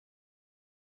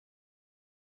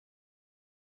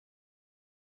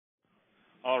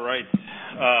All right.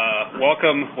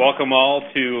 Welcome all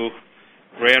to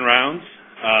Grand Rounds.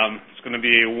 It's going to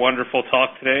be a wonderful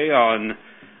talk today on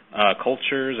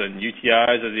cultures and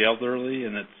UTIs of the elderly,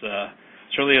 and it's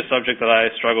certainly a subject that I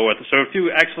struggle with. So we have two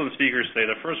excellent speakers today.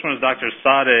 The first one is Dr.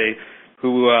 Saade,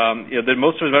 who did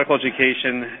most of his medical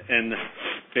education in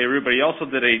Beirut, but he also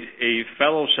did a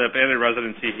fellowship and a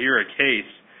residency here at Case.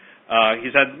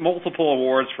 He's had multiple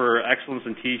awards for excellence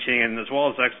in teaching and as well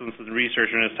as excellence in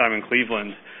research in his time in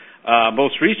Cleveland.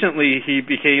 Most recently, he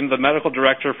became the medical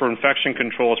director for infection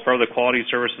control as part of the quality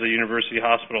service of the university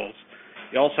hospitals.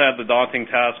 He also had the daunting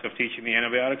task of teaching the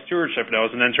antibiotic stewardship, and I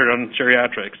was an intern on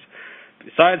geriatrics.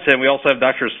 Besides him, we also have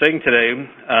Dr. Singh today.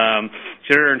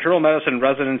 She did her internal medicine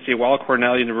residency at Weill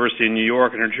Cornell University in New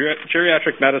York and her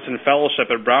geriatric medicine fellowship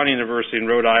at Brown University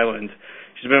in Rhode Island.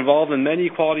 She's been involved in many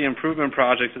quality improvement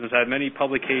projects and has had many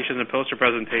publications and poster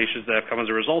presentations that have come as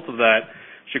a result of that.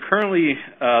 She currently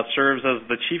serves as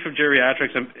the Chief of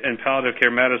Geriatrics and Palliative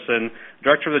Care Medicine,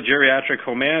 Director of the Geriatric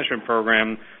Home Management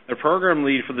Program, the Program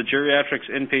Lead for the Geriatrics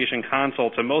Inpatient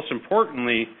Consults, and most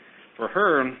importantly, for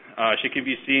her, she can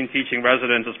be seen teaching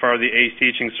residents as part of the ACE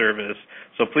teaching service.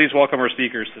 So please welcome our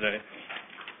speakers today.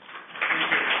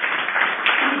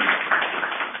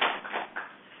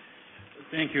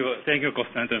 Thank you,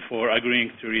 Konstantin, for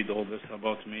agreeing to read all this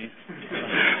about me.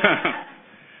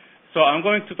 So I'm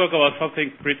going to talk about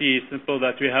something pretty simple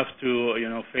that we have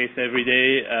to, face every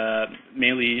day,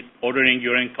 mainly ordering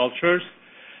urine cultures.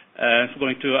 I'm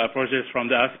going to approach this from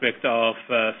the aspect of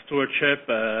stewardship,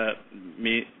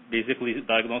 basically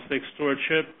diagnostic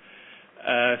stewardship.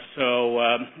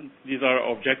 These are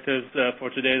objectives for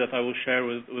today that I will share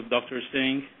with Dr.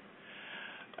 Singh.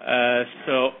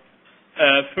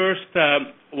 First,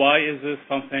 why is this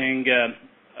something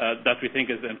that we think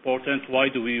is important? Why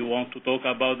do we want to talk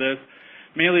about this?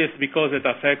 Mainly it's because it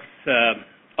affects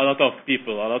a lot of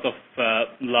people, a lot of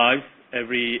lives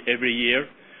every year.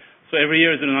 So every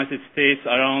year in the United States,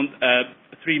 around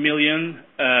 3 million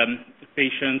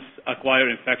patients acquire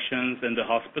infections in the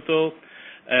hospital,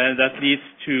 and that leads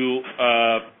to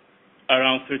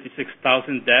around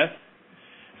 36,000 deaths.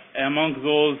 Among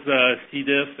those, C.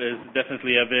 diff is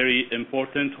definitely a very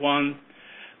important one.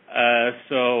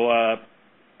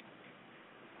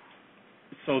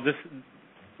 This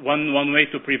one way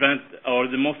to prevent, or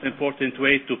the most important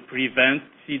way to prevent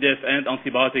C. diff and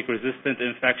antibiotic-resistant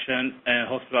infection and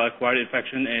hospital-acquired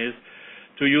infection is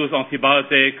to use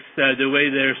antibiotics the way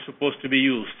they're supposed to be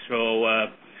used.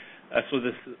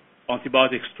 This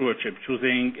antibiotic stewardship,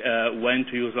 choosing when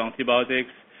to use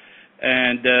antibiotics.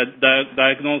 And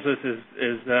diagnosis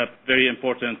is a very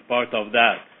important part of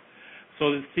that. So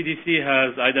the CDC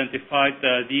has identified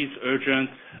these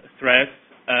urgent threats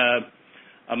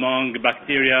among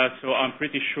bacteria. So I'm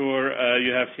pretty sure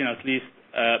you have seen at least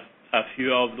a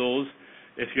few of those.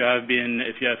 If you have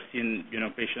seen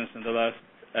patients in the last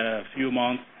few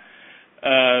months,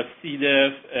 C.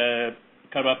 diff,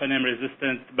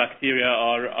 carbapenem-resistant bacteria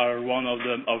are one of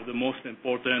the most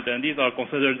important, and these are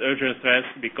considered urgent threats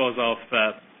because of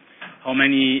how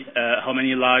many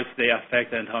lives they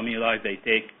affect and how many lives they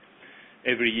take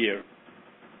every year.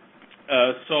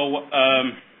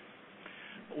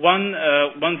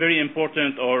 One very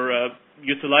important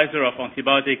utilizer of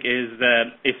antibiotic is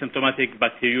asymptomatic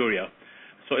bacteriuria.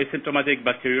 So asymptomatic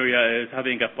bacteriuria is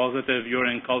having a positive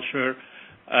urine culture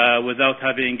without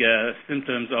having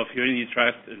symptoms of urinary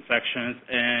tract infections,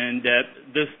 and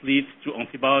this leads to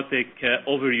antibiotic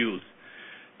overuse.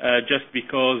 Just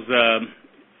because,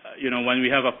 when we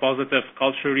have a positive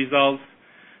culture result,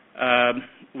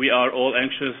 we are all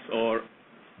anxious, or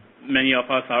many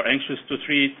of us are anxious to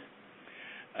treat.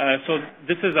 So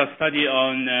this is a study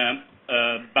on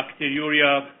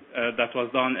bacteriuria that was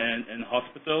done in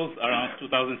hospitals, around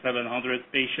 2,700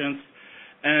 patients.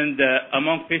 And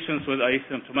among patients with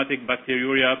asymptomatic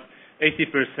bacteriuria,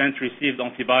 80% received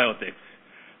antibiotics.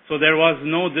 So there was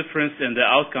no difference in the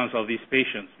outcomes of these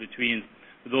patients between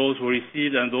those who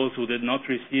received and those who did not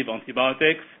receive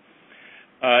antibiotics,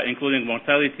 including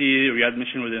mortality,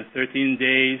 readmission within 13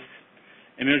 days,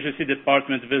 emergency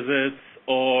department visits,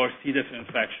 or C. diff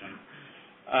infection.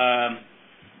 I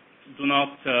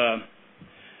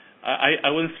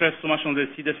wouldn't stress too much on the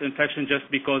C. diff infection just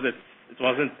because it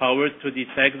wasn't powered to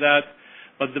detect that,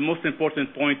 but the most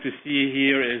important point to see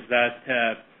here is that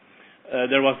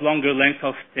there was longer length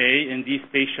of stay in these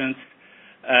patients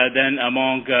than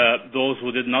among those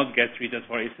who did not get treated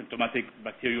for asymptomatic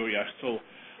bacteriuria. So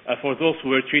for those who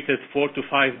were treated 4 to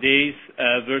 5 days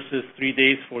versus 3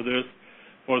 days for those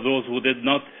who did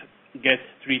not get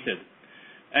treated.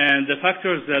 And the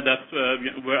factors that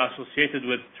were associated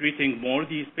with treating more of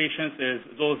these patients is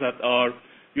those that are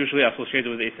usually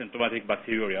associated with asymptomatic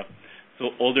bacteriuria. So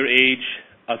older age,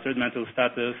 altered mental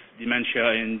status, dementia,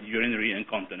 and urinary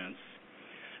incontinence.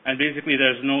 And basically,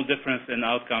 there's no difference in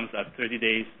outcomes at 30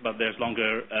 days, but there's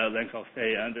longer length of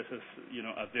stay, and this is,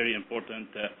 a very important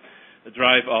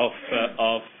drive of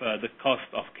the cost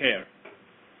of care.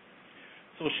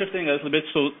 So shifting a little bit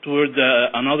toward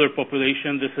another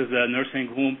population, this is a nursing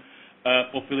home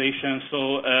population.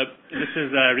 So this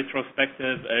is a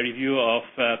retrospective review of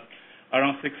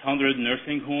around 600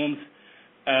 nursing homes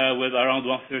with around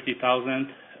 130,000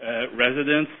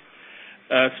 residents.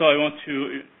 So I want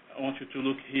you to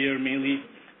look here mainly.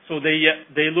 So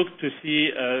they look to see.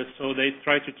 So they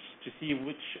try to see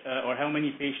which or how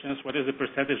many patients, what is the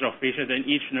percentage of patients in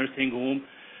each nursing home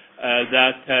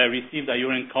that received a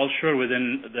urine culture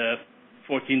within the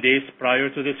 14 days prior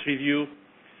to this review.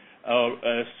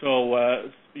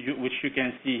 Which you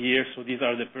can see here. So these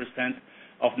are the percent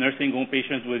of nursing home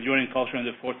patients with urine culture in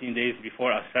the 14 days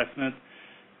before assessment.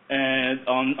 And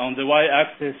on the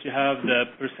y-axis, you have the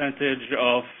percentage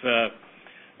of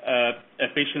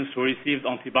patients who received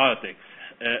antibiotics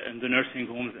in the nursing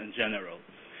homes in general.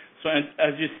 So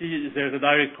as you see, there's a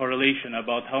direct correlation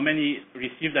about how many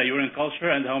received a urine culture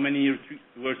and how many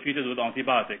were treated with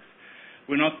antibiotics.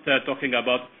 We're not talking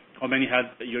about how many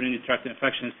had urinary tract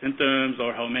infection symptoms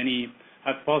or how many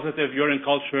had positive urine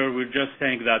culture. We're just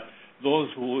saying that those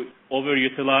who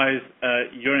overutilize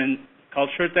urine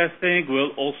culture testing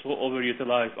will also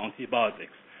overutilize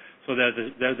antibiotics. So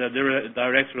there's a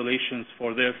direct relations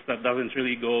for this that doesn't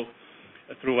really go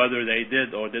through whether they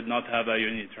did or did not have a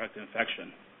urinary tract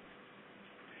infection.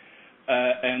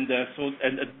 And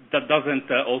that doesn't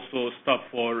also stop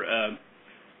for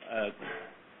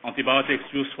antibiotics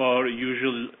used for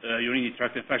usual urinary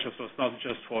tract infections. So it's not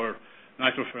just for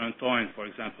nitrofurantoin, for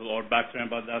example, or Bactrim,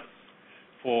 but that's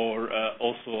for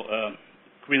also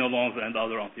quinolones and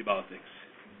other antibiotics.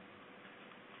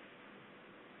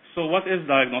 So what is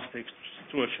diagnostic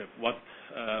stewardship? What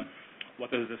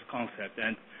is this concept?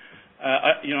 And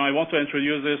I want to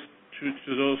introduce this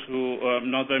to those who are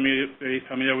not very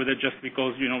familiar with it, just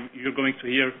because you're going to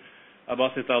hear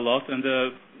about it a lot in the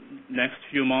next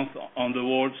few months on the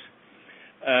wards.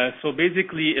 So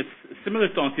basically, it's similar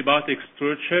to antibiotic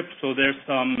stewardship. So there's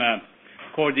some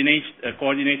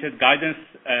coordinated guidance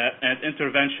and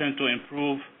intervention to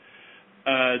improve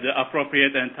the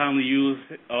appropriate and timely use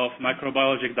of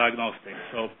microbiologic diagnostics.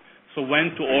 So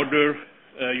when to order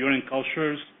urine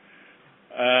cultures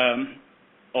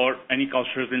or any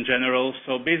cultures in general.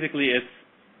 So basically, it's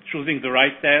choosing the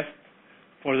right test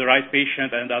for the right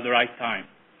patient and at the right time.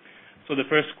 So the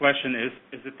first question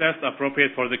is the test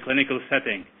appropriate for the clinical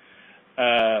setting?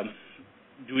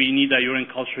 Do we need a urine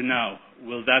culture now?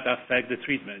 Will that affect the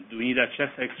treatment? Do we need a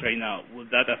chest x-ray now? Will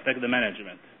that affect the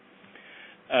management?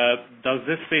 Does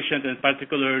this patient in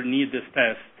particular need this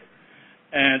test?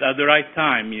 And at the right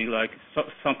time, meaning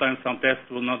sometimes some tests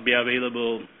will not be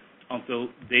available until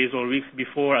days or weeks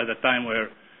before, at a time where,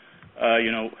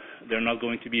 they're not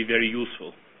going to be very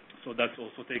useful. So that's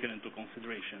also taken into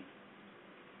consideration.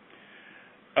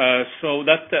 So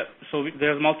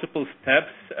there's multiple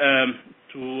steps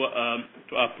to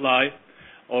apply,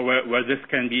 or where this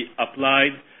can be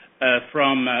applied,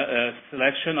 from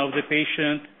selection of the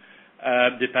patient,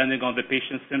 depending on the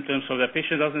patient's symptoms. So the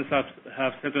patient doesn't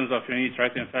have symptoms of urinary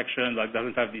tract infection,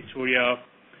 doesn't have dysuria,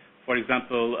 for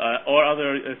example, or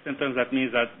other symptoms. That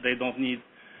means that they don't need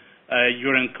a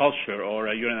urine culture or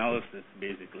a urinalysis,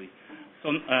 basically.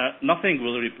 So nothing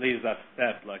will replace that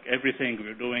step. Everything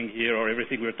we're doing here or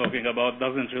everything we're talking about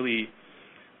doesn't really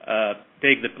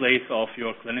take the place of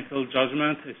your clinical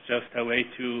judgment. It's just a way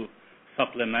to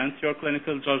supplement your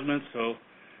clinical judgment. So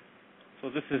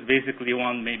this is basically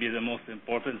maybe the most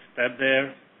important step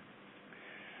there.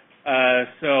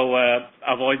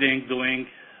 Avoiding doing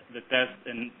the test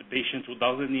in the patient who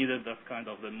doesn't need it, that's kind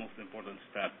of the most important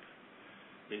step,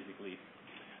 basically.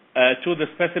 To the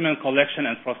specimen collection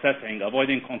and processing,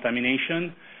 avoiding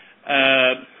contamination.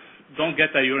 Don't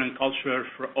get a urine culture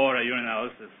or a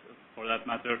urinalysis, for that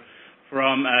matter,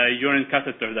 from a urine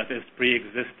catheter that is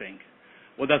pre-existing.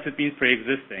 What does it mean,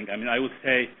 pre-existing? I would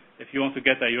say if you want to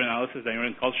get a urinalysis and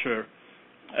urine culture,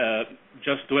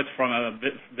 just do it from a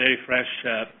very fresh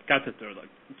catheter,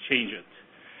 change it.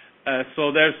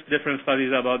 So there's different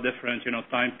studies about different,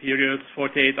 time periods.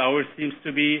 48 hours seems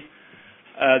to be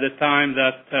the time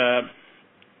that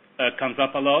comes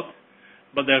up a lot,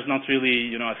 but there's not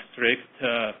really, a strict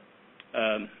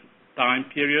time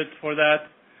period for that.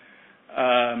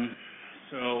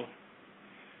 So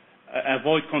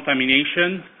avoid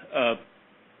contamination.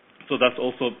 So that's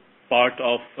also part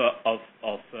of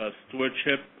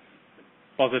stewardship.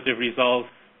 Positive results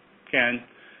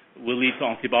will lead to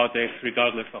antibiotics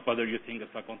regardless of whether you think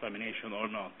it's a contamination or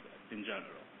not in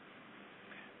general.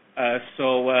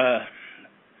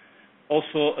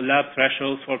 Also lab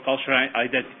thresholds for culture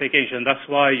identification. That's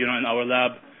why, in our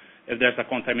lab, if there's a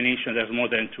contamination, there's more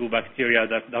than 2 bacteria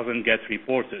that doesn't get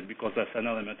reported because that's an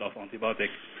element of antibiotic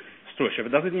stewardship.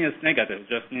 It doesn't mean it's negative. It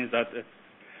just means that it's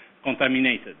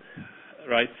contaminated,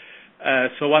 right?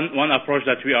 So one approach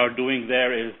that we are doing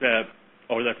there is,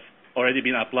 or that's already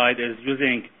been applied, is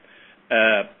using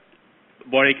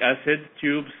boric acid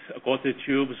tubes, coated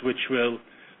tubes, which will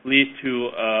lead to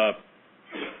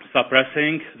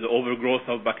suppressing the overgrowth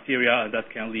of bacteria, and that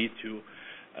can lead to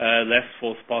less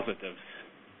false positives.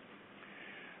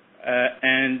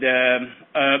 And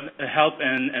help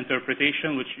and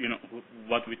interpretation, which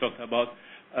what we talked about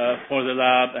for the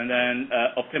lab, and then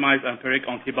optimize empiric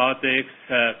antibiotics,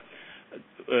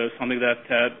 something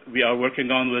that we are working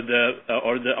on with the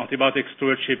antibiotic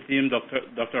stewardship team,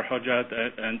 Dr. Hojjat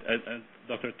and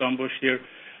Dr. Tombush here.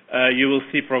 You will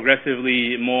see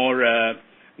progressively more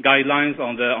guidelines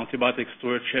on the antibiotic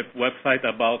stewardship website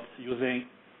about using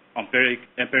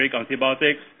empiric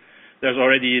antibiotics. There's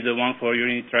already the one for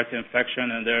urinary tract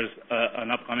infection, and there's an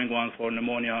upcoming one for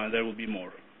pneumonia, and there will be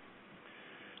more.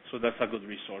 So that's a good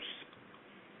resource.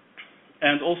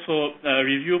 And also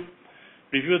review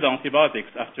the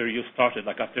antibiotics after you started,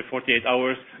 like after 48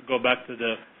 hours, go back to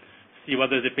see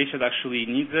whether the patient actually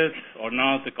needs it or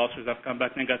not. The cultures have come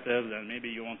back negative, then maybe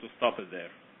you want to stop it there.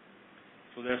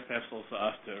 So there's steps also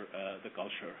after the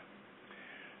culture.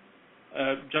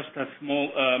 Just a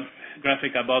small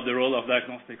graphic about the role of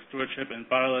diagnostic stewardship in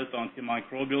parallel to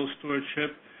antimicrobial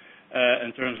stewardship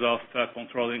in terms of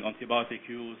controlling antibiotic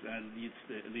use and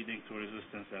leading to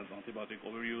resistance and antibiotic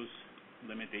overuse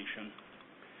limitation.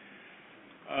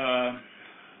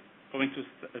 Going to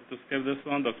skip this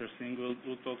one, Dr. Singh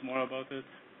will talk more about it.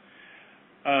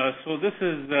 So this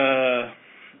is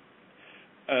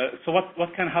so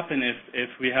what can happen if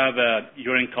we have a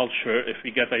urine culture, if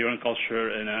we get a urine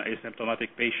culture in an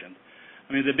asymptomatic patient?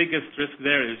 I mean, the biggest risk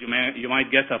there is you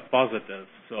might get a positive.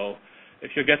 So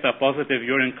if you get a positive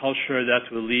urine culture,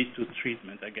 that will lead to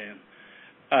treatment again.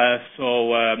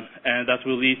 And that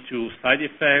will lead to side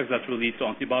effects, that will lead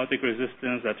to antibiotic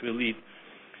resistance, that will lead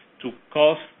to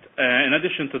cost, in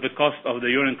addition to the cost of the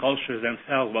urine cultures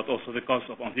themselves, but also the cost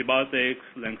of antibiotics,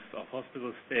 length of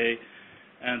hospital stay,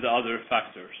 and the other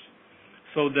factors.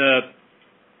 So the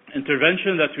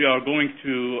intervention that we are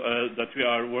that we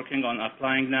are working on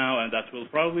applying now, and that will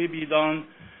probably be done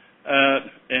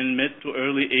in mid to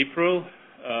early April,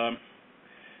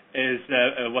 is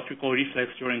what we call reflex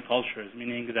urine cultures,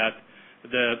 meaning that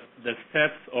the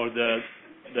steps or the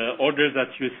orders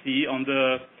that you see on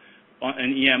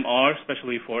an EMR,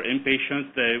 especially for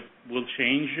inpatients, they will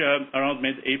change around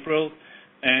mid-April.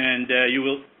 And you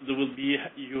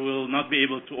will not be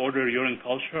able to order urine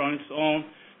culture on its own,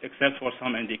 except for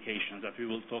some indications that we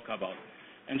will talk about.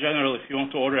 In general, if you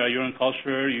want to order a urine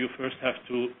culture, you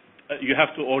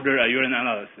have to order a urine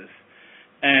analysis.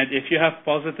 And if you have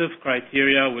positive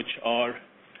criteria, which are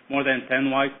more than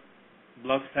 10 white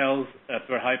blood cells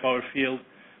per high power field,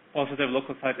 positive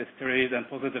leukocyte esterase, and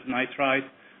positive nitrite,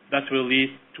 that will lead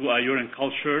to a urine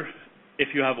culture if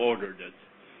you have ordered it.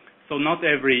 So not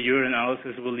every urine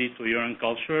analysis will lead to urine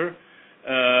culture,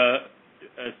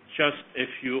 just if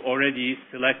you already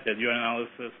selected urine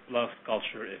analysis plus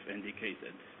culture if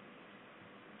indicated.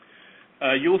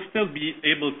 You will still be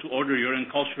able to order urine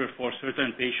culture for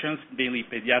certain patients, mainly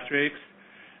pediatrics,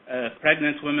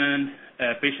 pregnant women,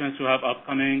 patients who have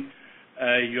upcoming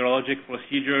urologic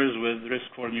procedures with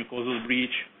risk for mucosal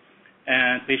breach,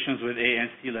 and patients with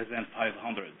ANC less than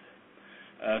 500.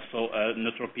 So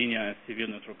neutropenia and severe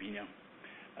neutropenia.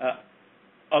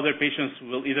 Other patients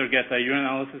will either get a urine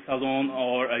analysis alone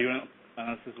or a urine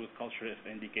analysis with culture if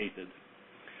indicated.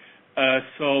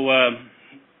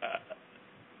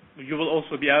 You will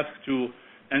also be asked to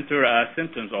enter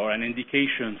symptoms or an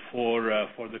indication for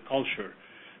the culture.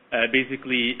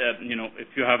 Basically, if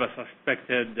you have a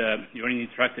suspected urinary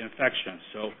tract infection.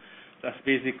 So that's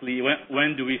basically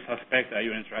when do we suspect a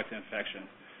urinary tract infection?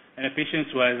 And a patient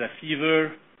who has a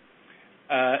fever,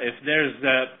 if there's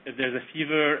a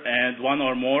fever and one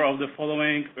or more of the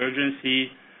following: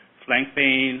 urgency, flank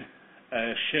pain,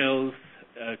 chills,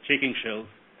 shaking chills,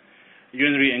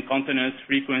 urinary incontinence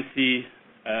frequency,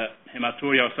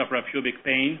 hematuria or suprapubic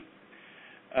pain,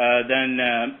 then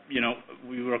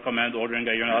we recommend ordering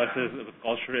a urinalysis with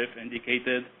culture if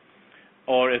indicated.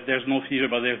 Or if there's no fever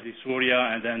but there's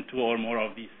dysuria, and then 2 or more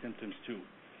of these symptoms too.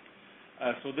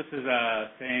 So this is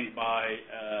a saying by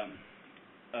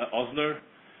Osler.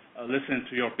 listen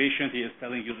to your patient. He is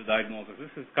telling you the diagnosis.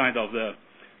 This is kind of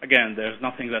again, there's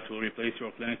nothing that will replace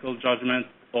your clinical judgment.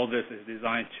 All this is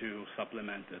designed to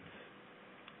supplement it.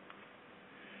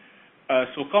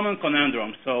 So common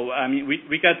conundrum. So I mean,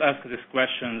 we get asked these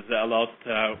questions a lot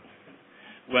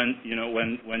when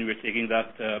we're taking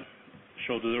that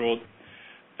show to the road.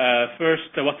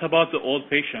 First, what about the old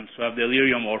patients who have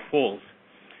delirium or falls?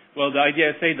 Well, the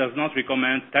IDSA does not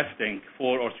recommend testing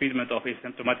for or treatment of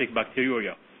asymptomatic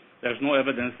bacteriuria. There's no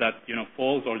evidence that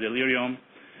falls or delirium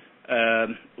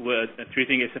with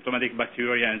treating asymptomatic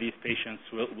bacteriuria in these patients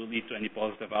will lead to any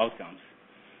positive outcomes.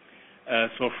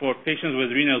 So for patients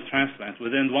with renal transplant,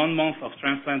 within 1 month of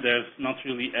transplant, there's not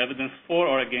really evidence for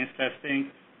or against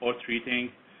testing or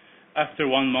treating. After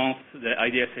 1 month, the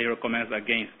IDSA recommends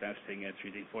against testing and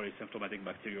treating for asymptomatic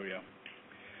bacteriuria.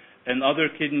 In other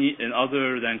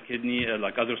than kidney,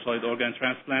 like other solid organ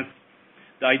transplants,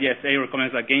 the IDSA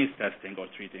recommends against testing or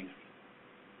treating.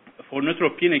 For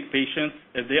neutropenic patients,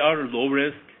 if they are low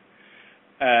risk,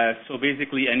 so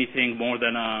basically anything more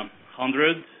than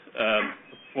 100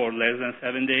 for less than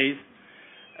 7 days.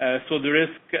 So the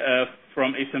risk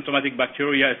from asymptomatic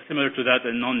bacteria is similar to that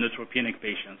in non-neutropenic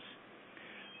patients.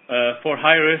 For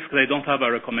high risk, they don't have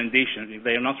a recommendation.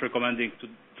 They are not recommending to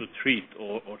treat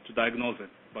or to diagnose it.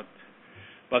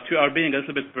 But we are being a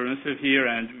little bit permissive here,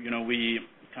 and we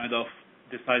kind of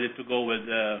decided to go with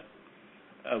the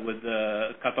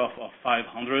cutoff of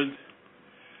 500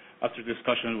 after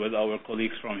discussion with our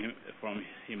colleagues from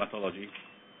hematology.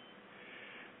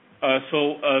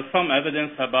 So some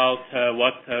evidence about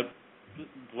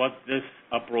what this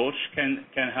approach can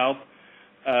help.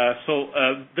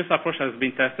 This approach has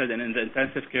been tested in the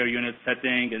intensive care unit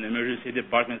setting, in emergency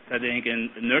department setting, in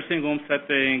nursing home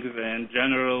settings, in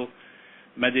general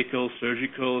medical,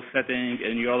 surgical setting,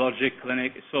 in urologic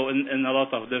clinic, so in a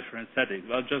lot of different settings.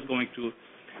 I'm just going to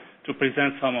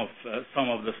present some of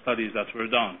the studies that were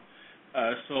done.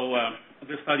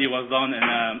 This study was done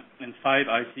in 5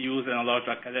 ICUs in a large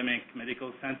academic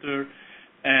medical center,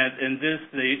 and in this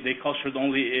they cultured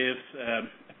only if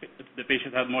the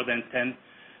patient had more than 10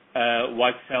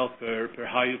 white cells per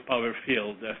high power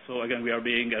field. So again, we are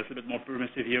being a little bit more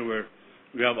permissive here, where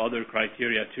we have other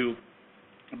criteria too.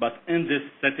 But in this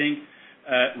setting,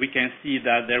 we can see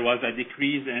that there was a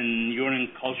decrease in urine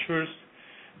cultures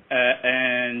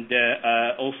and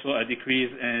also a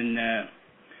decrease in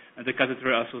the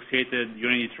catheter-associated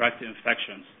urinary tract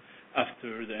infections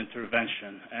after the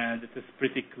intervention. And it is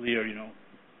pretty clear,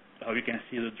 how you can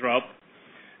see the drop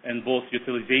in both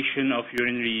utilization of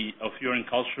urine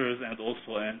cultures and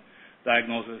also in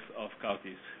diagnosis of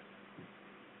CAUTIs.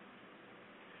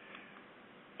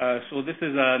 So this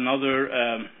is another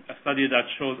a study that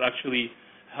shows actually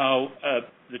how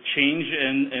the change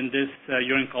in this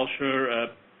urine culture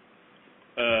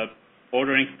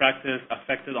ordering practice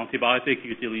affected antibiotic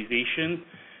utilization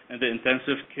in the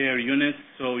intensive care units.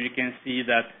 So you can see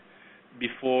that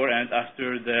before and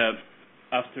after the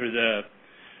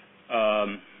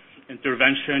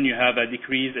intervention, you have a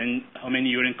decrease in how many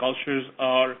urine cultures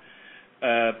are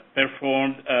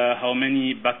performed, how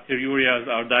many bacteriurias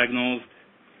are diagnosed,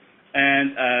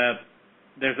 and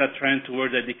there's a trend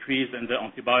toward a decrease in the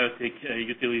antibiotic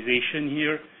utilization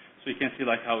here. So you can see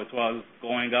like how it was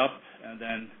going up, and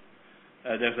then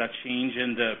there's a change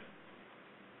in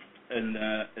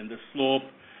the slope,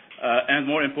 and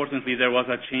more importantly, there was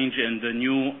a change in the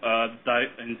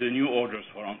new orders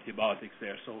for antibiotics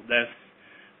there. So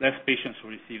less patients who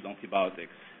received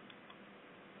antibiotics.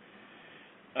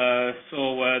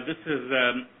 This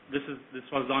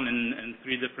was done in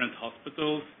 3 different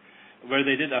hospitals, where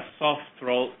they did a soft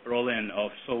roll-in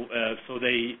of. So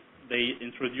they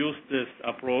introduced this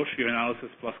approach,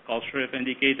 urinalysis plus culture if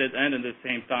indicated, and at the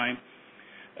same time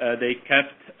they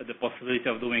kept the possibility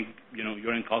of doing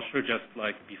urine culture just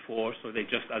like before. So they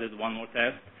just added 1 more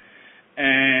test.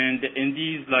 And in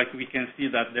these, like, we can see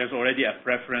that there's already a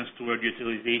preference toward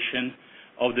utilization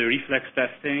of the reflex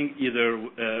testing,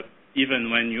 even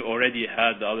when you already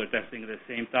had the other testing at the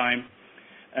same time.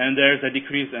 And there's a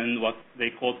decrease in what they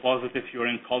call positive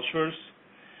urine cultures.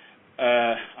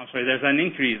 There's an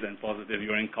increase in positive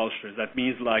urine cultures. That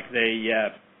means like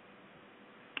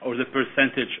or the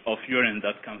percentage of urine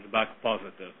that comes back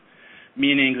positive,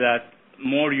 meaning that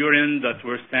more urine that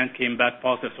were sent came back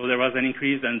positive. So there was an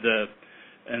increase in the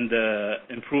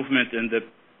improvement in the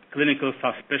clinical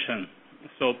suspicion.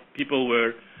 So people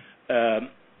were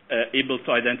able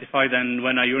to identify then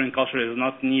when a urine culture is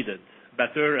not needed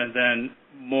better, and then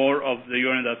more of the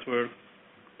urine that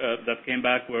came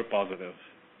back were positive.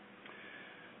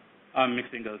 I'm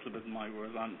mixing a little bit my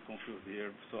words. I'm confused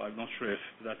here, so I'm not sure if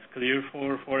that's clear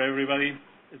for everybody.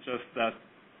 It's just that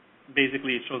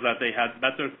basically it shows that they had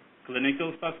better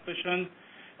clinical suspicion,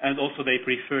 and also they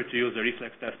prefer to use the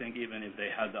reflex testing even if they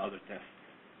had the other tests.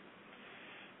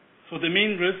 So the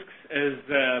main risks is,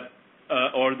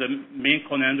 or the main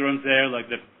conundrums there, like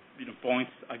the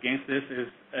points against this, is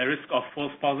a risk of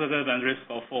false positive and risk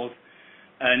of false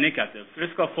negative.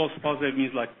 Risk of false positive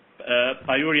means like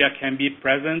pyuria can be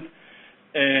present,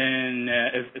 and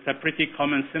it's a pretty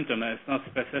common symptom. It's not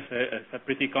specific. It's a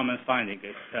pretty common finding.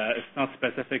 It's not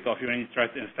specific of urinary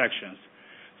tract infections.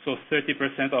 So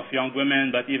 30% of young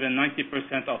women, but even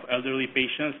 90% of elderly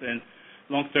patients in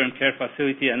long-term care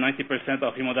facility and 90%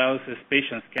 of hemodialysis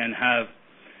patients can have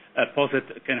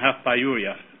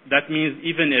pyuria. That means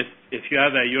even if you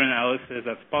have a urine analysis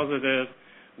that's positive,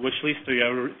 which leads to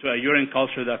a urine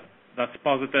culture that's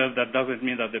positive, that doesn't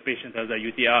mean that the patient has a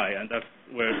UTI, and that's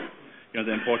where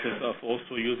the importance of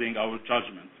also using our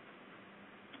judgment.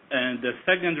 And the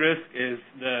second risk is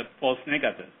the false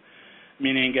negative,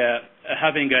 meaning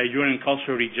having a urine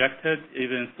culture rejected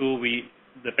even though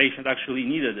the patient actually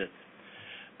needed it.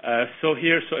 So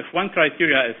if one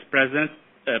criteria is present,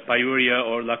 pyuria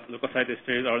or leukocyte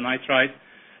esterase or nitrite,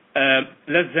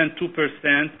 less than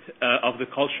 2% of the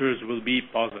cultures will be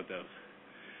positive.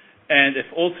 And if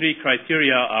all three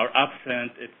criteria are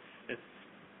absent, it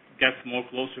gets more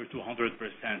closer to 100%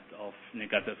 of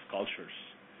negative cultures.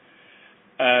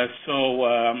 So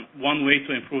one way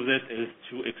to improve this is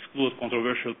to exclude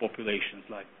controversial populations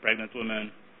like pregnant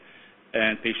women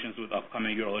and patients with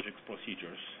upcoming urologic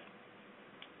procedures.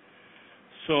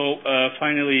 So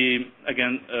finally,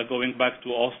 again, going back to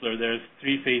Osler, there's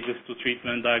 3 phases to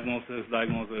treatment: diagnosis,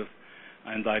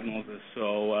 and diagnosis.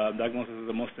 So diagnosis is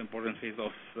the most important phase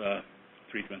of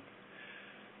treatment.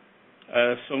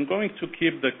 So I'm going to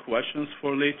keep the questions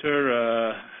for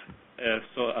later,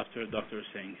 so after Dr.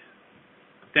 Singh.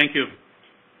 Thank you.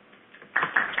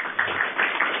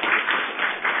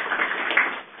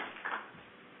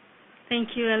 Thank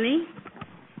you, Elie.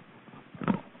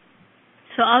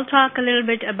 So I'll talk a little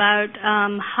bit about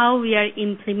how we are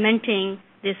implementing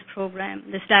this program,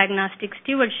 this diagnostic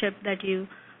stewardship that you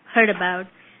heard about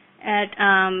at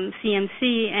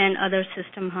CMC and other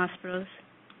system hospitals.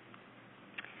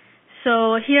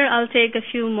 So here I'll take a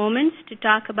few moments to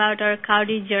talk about our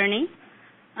CAUDI journey,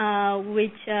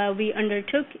 which we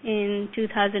undertook in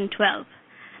 2012.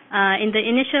 In the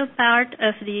initial part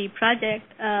of the project,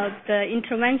 the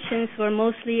interventions were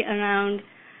mostly around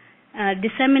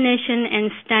dissemination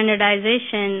and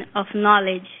standardization of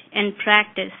knowledge and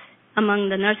practice among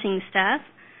the nursing staff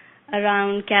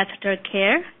around catheter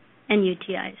care and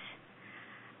UTIs.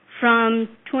 From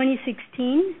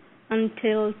 2016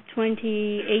 until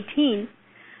 2018,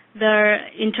 the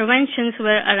interventions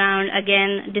were around,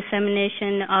 again,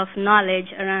 dissemination of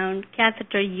knowledge around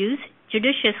catheter use,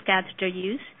 judicious catheter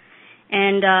use,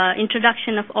 and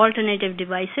introduction of alternative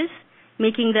devices,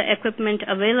 making the equipment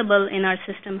available in our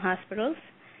system hospitals.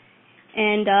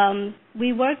 And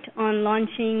we worked on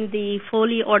launching the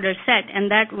Foley order set,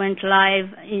 and that went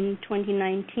live in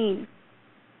 2019.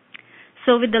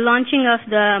 So with the launching of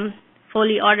the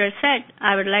Foley order set,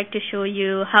 I would like to show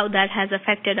you how that has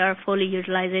affected our Foley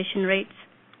utilization rates.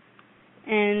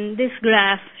 And this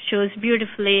graph shows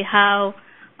beautifully how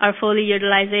our Foley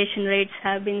utilization rates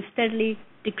have been steadily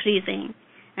decreasing.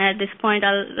 And at this point,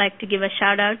 I'd like to give a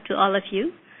shout out to all of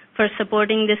you for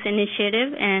supporting this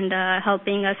initiative and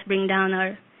helping us bring down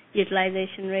our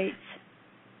utilization rates.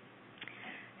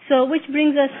 So which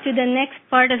brings us to the next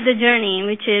part of the journey,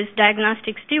 which is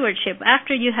diagnostic stewardship.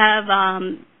 After you have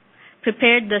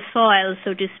prepared the soil,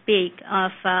 so to speak,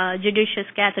 of judicious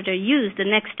catheter use, the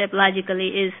next step logically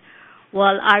is,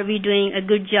 well, are we doing a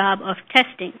good job of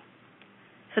testing?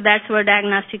 So that's where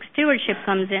diagnostic stewardship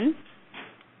comes in.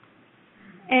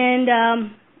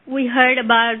 And we heard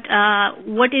about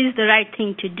what is the right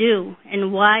thing to do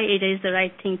and why it is the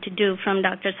right thing to do from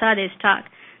Dr. Saade's talk.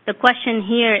 The question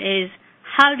here is,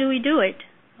 how do we do it?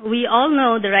 We all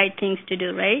know the right things to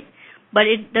do, right? But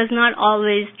it does not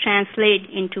always translate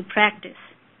into practice.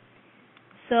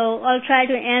 So I'll try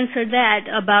to answer that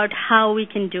about how we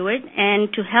can do it,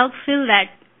 and to help fill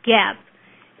that gap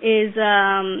is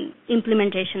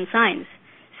implementation science.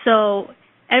 So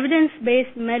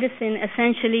evidence-based medicine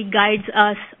essentially guides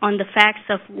us on the facts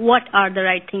of what are the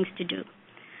right things to do.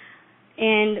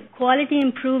 And quality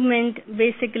improvement,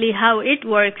 basically how it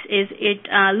works is it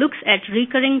looks at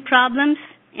recurring problems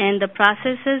and the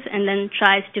processes and then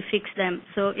tries to fix them.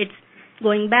 So it's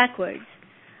going backwards.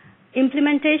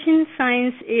 Implementation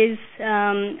science is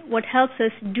what helps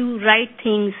us do right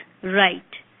things right.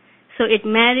 So it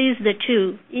marries the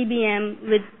two, EBM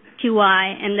with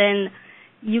QI, and then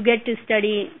you get to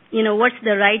study, what's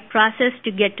the right process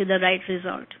to get to the right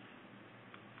result.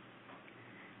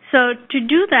 So to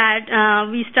do that,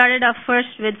 we started off first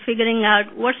with figuring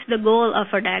out what's the goal of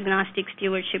our diagnostic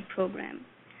stewardship program.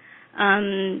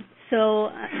 So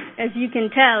as you can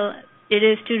tell, it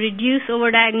is to reduce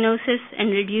overdiagnosis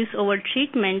and reduce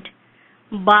overtreatment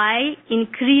by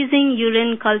increasing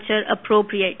urine culture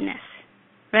appropriateness,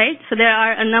 right? So there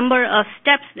are a number of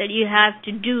steps that you have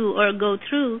to do or go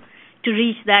through to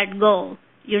reach that goal,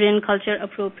 urine culture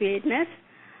appropriateness.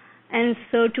 And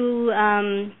so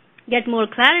to get more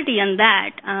clarity on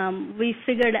that, we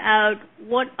figured out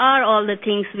what are all the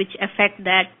things which affect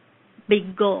that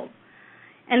big goal.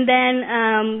 And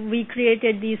then we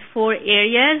created these 4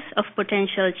 areas of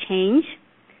potential change.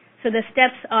 So the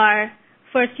steps are,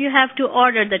 first you have to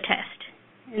order the test,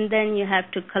 and then you have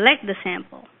to collect the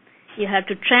sample. You have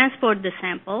to transport the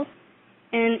sample,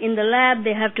 and in the lab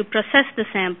they have to process the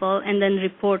sample and then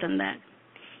report on that.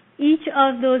 Each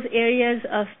of those areas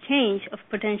of change, of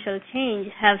potential change,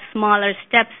 have smaller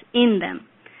steps in them.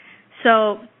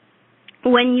 So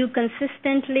when you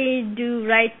consistently do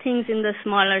right things in the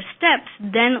smaller steps,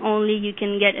 then only you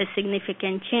can get a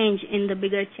significant change in the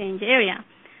bigger change area.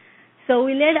 So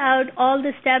we laid out all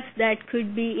the steps that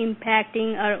could be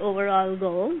impacting our overall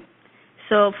goal.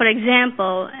 So for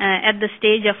example, at the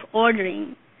stage of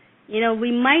ordering,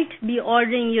 we might be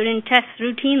ordering urine tests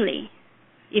routinely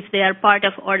if they are part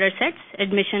of order sets,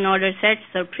 admission order sets,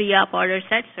 or pre-op order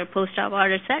sets, or post-op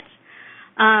order sets.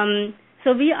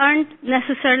 So we aren't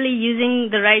necessarily using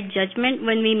the right judgment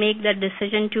when we make that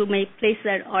decision to place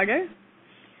that order.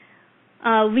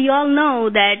 We all know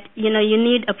that, you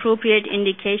need appropriate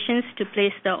indications to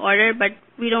place the order, but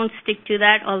we don't stick to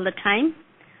that all the time.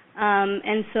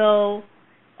 And so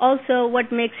also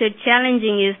what makes it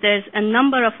challenging is there's a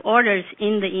number of orders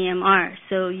in the EMR.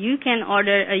 So you can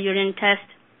order a urine test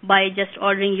by just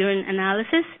ordering urine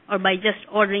analysis, or by just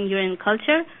ordering urine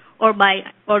culture, or by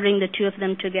ordering the 2 of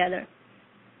them together.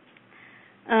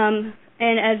 And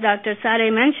as Dr. Saade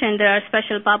mentioned, there are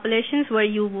special populations where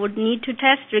you would need to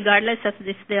test regardless of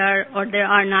if there are or there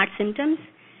are not symptoms.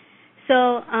 So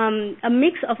a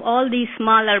mix of all these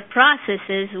smaller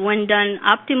processes, when done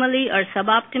optimally or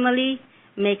suboptimally,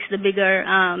 makes the bigger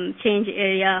change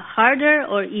area harder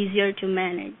or easier to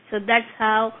manage. So that's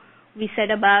how we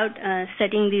set about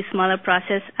setting these smaller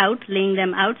processes out, laying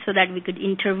them out so that we could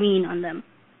intervene on them.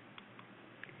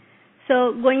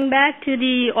 So going back to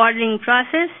the ordering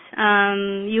process,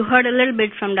 you heard a little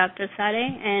bit from Dr. Saade,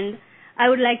 and I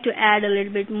would like to add a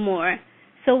little bit more.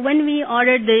 So when we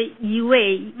order the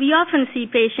UA, we often see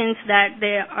patients that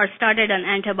they are started on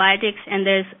antibiotics and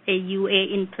there's a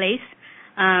UA in place,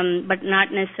 but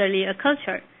not necessarily a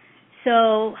culture.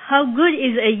 So how good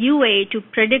is a UA to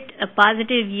predict a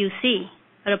positive UC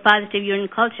or a positive urine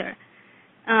culture?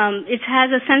 It has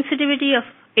a sensitivity of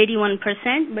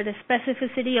 81%, but a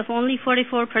specificity of only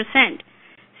 44%.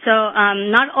 So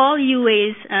not all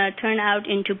UAs turn out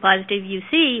into positive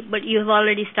UC, but you have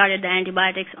already started the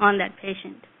antibiotics on that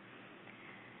patient.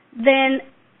 Then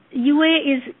UA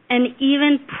is an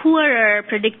even poorer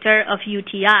predictor of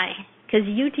UTI, because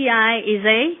UTI is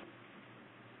a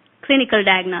clinical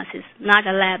diagnosis, not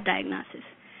a lab diagnosis.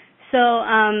 So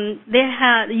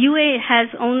UA has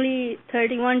only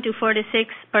 31 to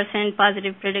 46%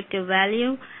 positive predictive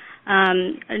value.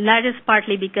 And that is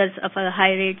partly because of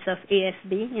high rates of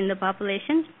ASB in the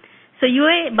population. So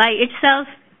UA by itself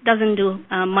doesn't do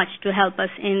much to help us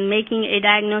in making a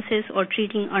diagnosis or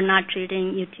treating or not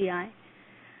treating UTI.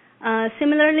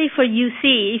 Similarly for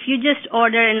UC, if you just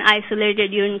order an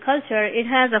isolated urine culture, it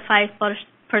has a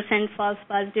 5% false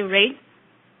positive rate,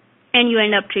 and you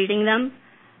end up treating them.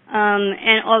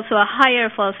 And also a higher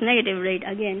false negative rate,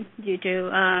 again, due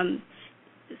to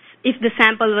if the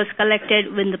sample was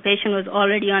collected when the patient was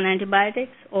already on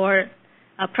antibiotics, or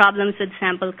problems with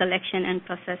sample collection and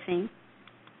processing.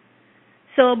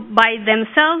 So by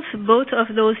themselves, both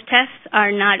of those tests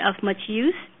are not of much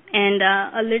use, and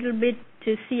a little bit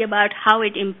to see about how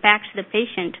it impacts the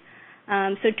patient.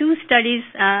 So 2 studies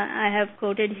I have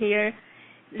quoted here.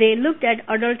 They looked at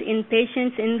adult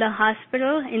inpatients in the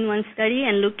hospital in one study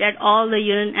and looked at all the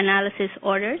urine analysis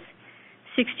orders.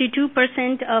 62%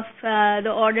 of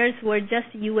the orders were just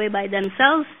UA by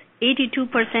themselves.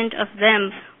 82% of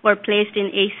them were placed in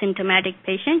asymptomatic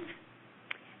patients.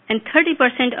 And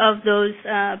 30% of those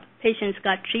patients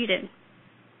got treated.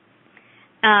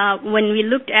 When we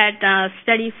looked at a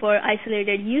study for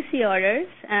isolated UC orders,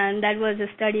 and that was a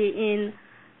study in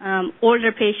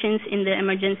older patients in the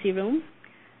emergency room,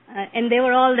 and they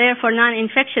were all there for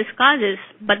non-infectious causes,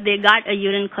 but they got a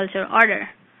urine culture order,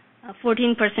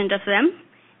 14% of them,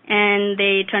 and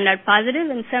they turned out positive,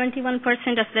 and 71%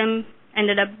 of them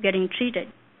ended up getting treated.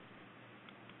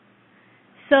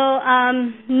 So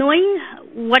knowing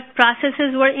what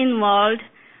processes were involved,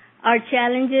 our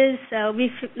challenges,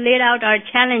 we've laid out our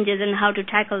challenges and how to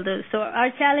tackle those. So our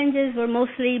challenges were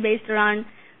mostly based around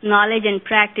knowledge and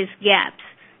practice gaps.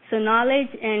 So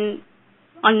knowledge and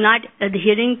on not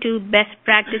adhering to best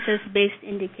practices-based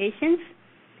indications,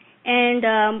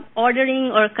 and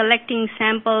ordering or collecting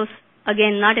samples,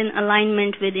 again, not in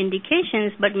alignment with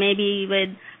indications, but maybe with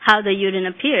how the urine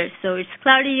appears. So it's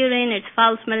cloudy urine, it's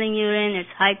foul-smelling urine, it's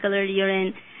high-colored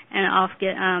urine, and off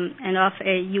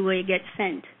a UA gets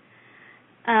sent.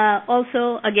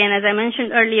 Also, again, as I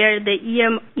mentioned earlier, the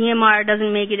EMR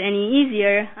doesn't make it any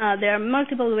easier. There are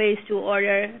multiple ways to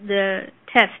order the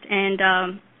test,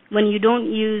 and when you don't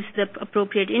use the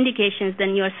appropriate indications,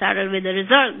 then you are saddled with the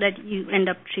result that you end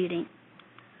up treating.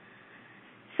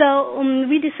 So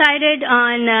we decided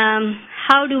on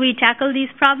how do we tackle these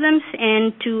problems,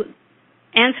 and to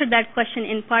answer that question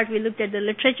in part, we looked at the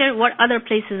literature, what other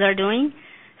places are doing.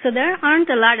 So there aren't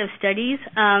a lot of studies.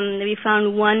 We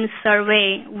found one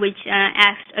survey which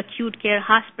asked acute care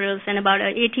hospitals, and about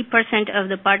 80% of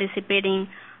the participating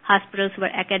hospitals were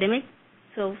academic,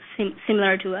 so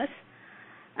similar to us.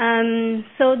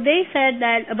 So they said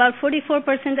that about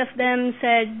 44% of them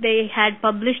said they had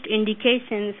published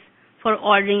indications for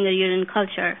ordering a urine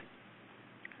culture.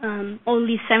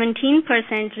 Only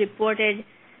 17% reported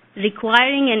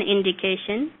requiring an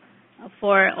indication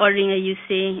for ordering a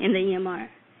UC in the EMR.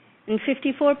 And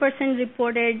 54%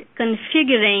 reported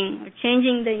configuring or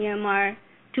changing the EMR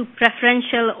to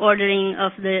preferential ordering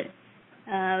of the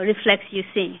reflex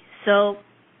UC. So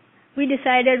we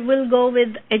decided we'll go with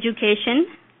education,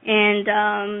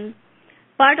 and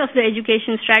part of the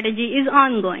education strategy is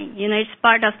ongoing. You know, it's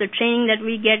part of the training that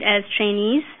we get as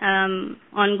trainees,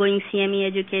 ongoing CME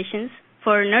educations.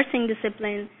 For nursing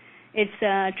discipline, it's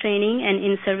training and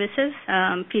in-services,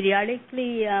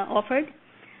 periodically offered.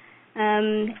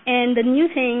 And the new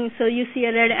thing, so you see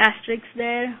a red asterisk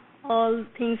there. All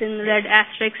things in red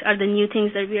asterisks are the new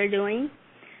things that we are doing.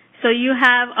 So you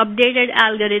have updated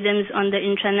algorithms on the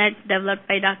intranet developed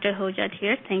by Dr. Hojat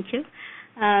here. Thank you.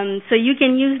 So you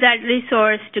can use that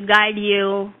resource to guide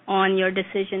you on your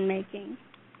decision making.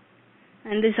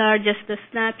 And these are just the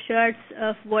snapshots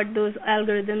of what those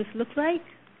algorithms look like.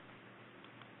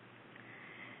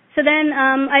 So then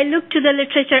I looked to the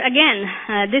literature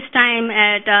again, this time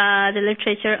at the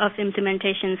literature of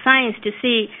implementation science, to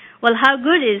see, well, how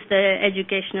good is the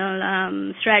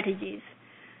educational strategies.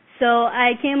 So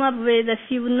I came up with a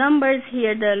few numbers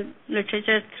here. The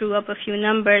literature threw up a few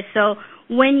numbers. So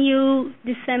when you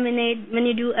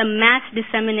do a mass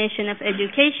dissemination of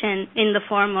education in the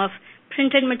form of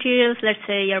printed materials, let's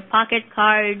say your pocket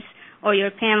cards or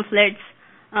your pamphlets,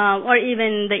 or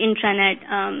even the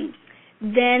intranet,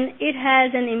 then it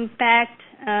has an impact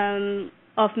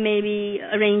of maybe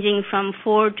ranging from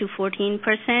 4 to 14%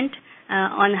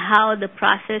 on how the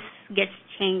process gets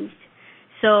changed.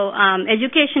 So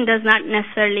education does not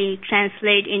necessarily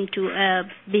translate into a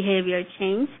behavior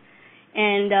change.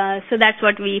 And so that's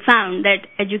what we found, that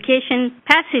education,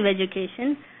 passive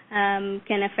education,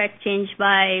 can affect change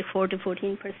by 4 to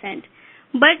 14%.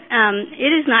 But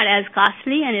it is not as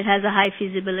costly, and it has a high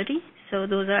feasibility. So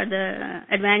those are the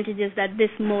advantages that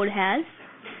this mode has.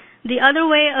 The other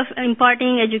way of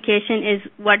imparting education is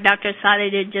what Dr.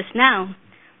 Saade did just now,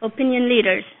 opinion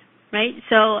leaders, right?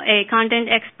 So a content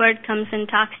expert comes and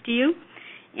talks to you,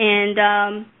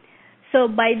 and so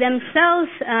by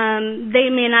themselves,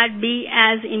 they may not be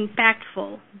as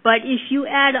impactful. But if you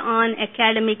add on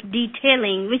academic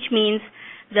detailing, which means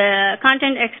the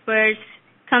content experts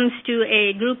comes to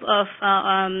a group of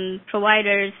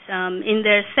providers in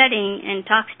their setting and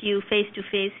talks to you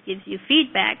face-to-face, gives you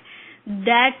feedback,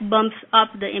 that bumps up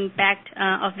the impact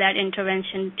of that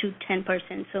intervention to 10%.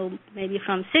 So maybe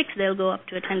from 6, they'll go up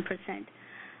to a 10%.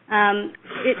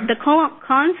 The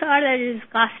cons are that it is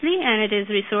costly and it is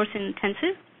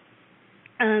resource-intensive.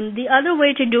 The other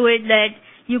way to do it, that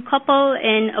you couple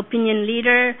an opinion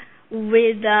leader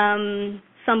with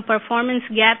some performance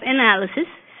gap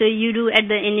analysis. So you do at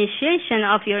the initiation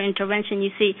of your intervention,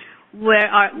 you see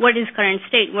what is current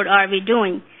state, what are we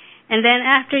doing. And then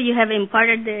after you have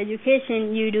imparted the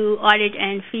education, you do audit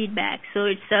and feedback. So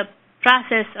it's a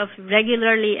process of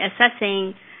regularly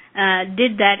assessing,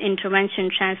 did that intervention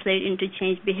translate into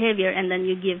changed behavior, and then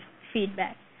you give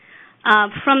feedback.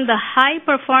 From the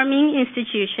high-performing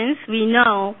institutions, we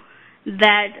know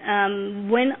that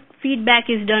when feedback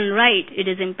is done right, it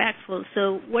is impactful.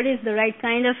 So what is the right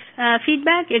kind of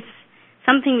feedback? It's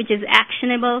something which is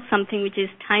actionable, something which is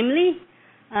timely,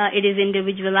 it is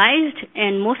individualized,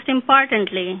 and most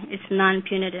importantly, it's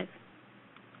non-punitive.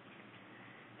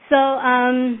 So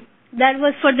that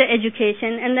was for the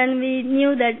education, and then we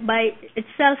knew that by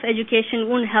itself education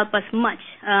wouldn't help us much.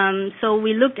 So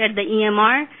we looked at the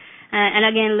EMR, and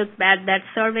again looked at that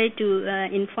survey to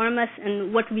inform us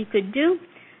on what we could do.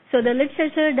 So the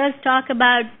literature does talk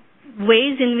about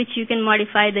ways in which you can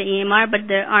modify the EMR, but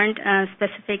there aren't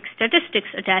specific statistics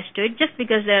attached to it, just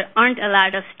because there aren't a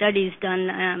lot of studies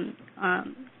done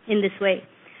in this way.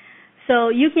 So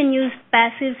you can use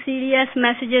passive CDS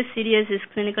messages. CDS is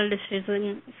clinical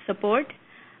decision support.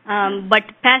 But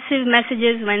passive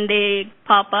messages, when they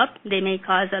pop up, they may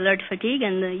cause alert fatigue,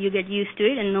 and you get used to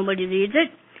it and nobody reads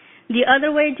it. The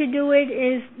other way to do it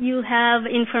is you have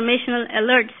informational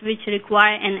alerts which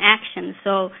require an action.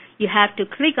 So you have to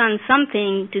click on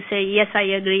something to say, yes,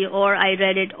 I agree, or I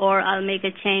read it, or I'll make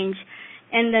a change,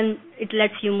 and then it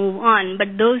lets you move on.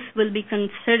 But those will be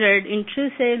considered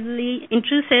intrusive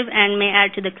and may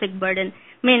add to the click burden,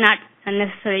 may not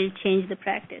necessarily change the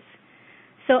practice.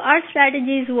 So our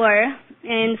strategies were,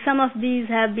 and some of these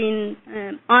have been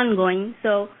ongoing,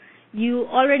 so you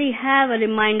already have a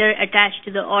reminder attached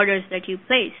to the orders that you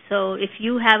place. So if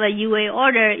you have a UA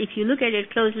order, if you look at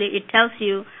it closely, it tells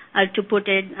you to put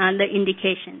it on the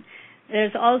indication.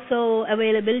 There's also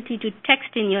availability to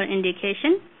text in your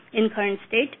indication in current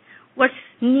state. What's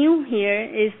new here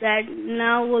is that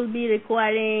now we'll be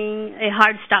requiring a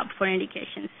hard stop for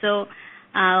indication. So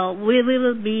we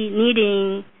will be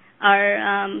needing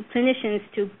our clinicians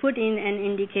to put in an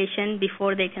indication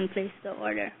before they can place the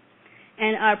order.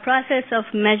 And our process of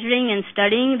measuring and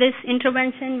studying this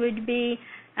intervention would be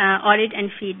audit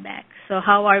and feedback. So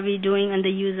how are we doing on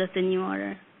the use of the new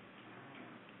order?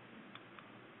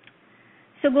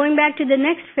 So going back to the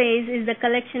next phase is the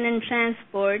collection and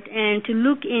transport, and to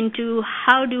look into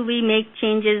how do we make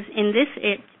changes in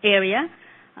this area.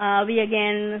 We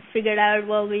again figured out,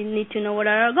 well, we need to know what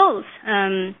are our goals.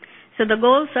 So the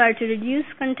goals are to reduce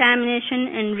contamination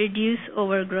and reduce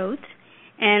overgrowth.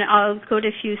 And I'll quote a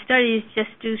few studies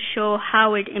just to show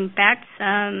how it impacts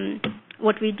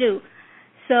what we do.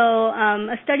 So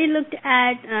a study looked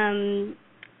at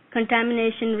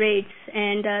contamination rates,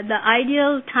 and the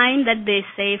ideal time that they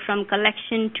say from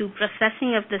collection to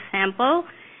processing of the sample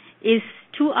is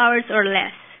 2 hours or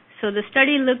less. So the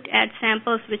study looked at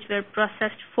samples which were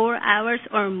processed 4 hours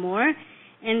or more,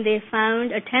 and they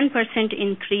found a 10%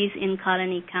 increase in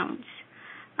colony counts.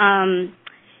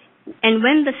 And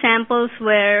when the samples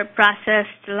were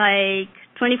processed like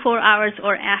 24 hours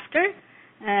or after,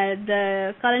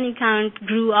 the colony count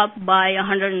grew up by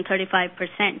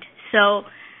 135%. So,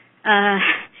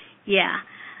 yeah.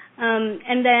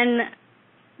 And then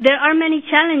there are many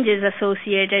challenges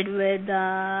associated with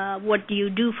what you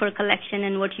do for collection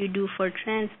and what you do for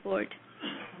transport.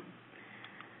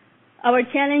 Our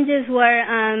challenges were,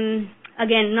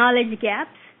 again, knowledge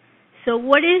gaps. So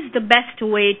what is the best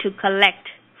way to collect?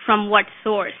 From what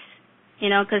source? You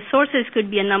know, because sources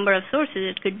could be a number of sources.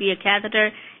 It could be a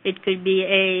catheter. It could be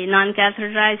a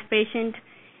non-catheterized patient.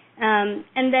 And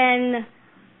then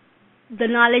the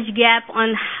knowledge gap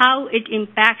on how it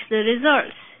impacts the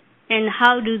results and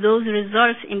how do those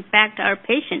results impact our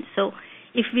patients. So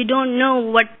if we don't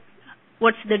know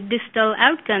what's the distal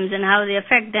outcomes and how they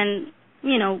affect, then,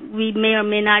 you know, we may or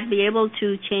may not be able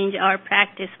to change our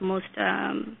practice most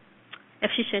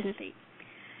efficiently.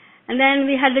 And then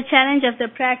we had the challenge of the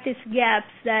practice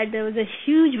gaps, that there was a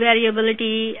huge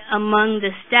variability among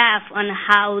the staff on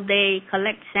how they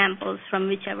collect samples from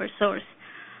whichever source.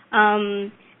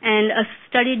 And a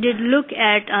study did look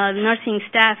at nursing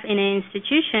staff in an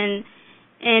institution,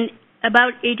 and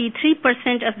about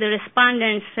 83% of the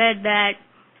respondents said that,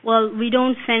 well, we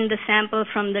don't send the sample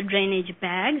from the drainage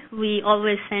bag. We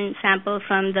always send sample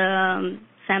from the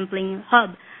sampling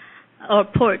hub or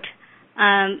port.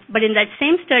 But in that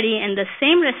same study, and the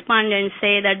same respondents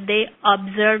say that they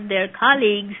observed their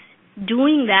colleagues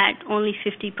doing that only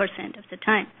 50% of the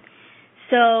time.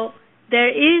 So there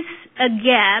is a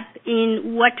gap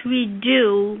in what we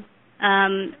do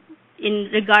in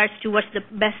regards to what's the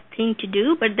best thing to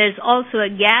do, but there's also a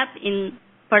gap in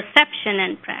perception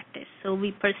and practice. So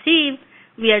we perceive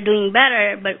we are doing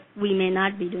better, but we may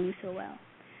not be doing so well.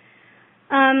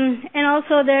 And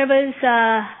also there was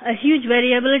a huge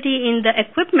variability in the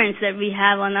equipment that we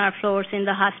have on our floors in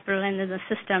the hospital and in the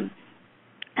system,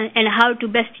 and how to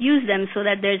best use them so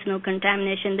that there's no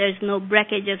contamination, there's no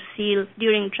breakage of seal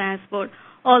during transport.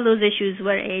 All those issues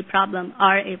are a problem.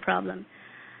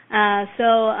 So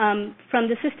from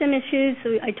the system issues,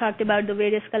 I talked about the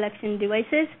various collection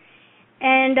devices.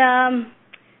 And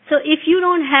So if you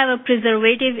don't have a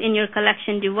preservative in your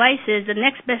collection devices, the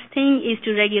next best thing is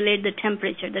to regulate the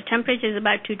temperature. The temperature is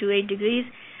about 2 to 8 degrees.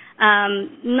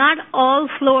 Not all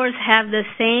floors have the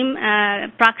same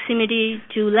proximity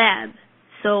to lab.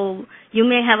 So you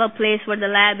may have a place where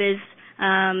the lab is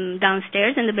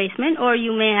downstairs in the basement, or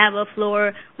you may have a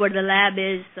floor where the lab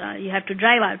is, you have to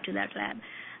drive out to that lab.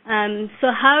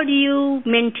 So how do you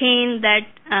maintain that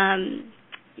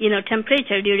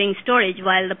temperature during storage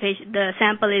while the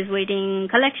sample is waiting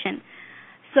collection?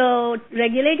 So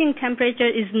regulating temperature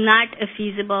is not a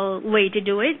feasible way to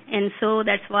do it, and so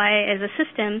that's why as a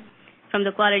system from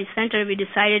the Quality Center we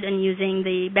decided on using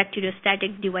the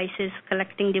bacteriostatic devices,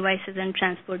 collecting devices and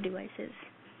transport devices,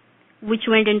 which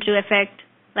went into effect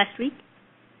last week.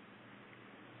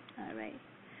 All right.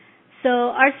 So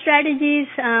our strategies,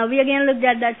 we again looked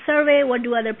at that survey. What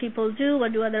do other people do?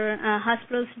 What do other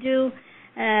hospitals do?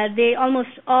 Almost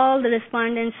all the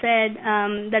respondents said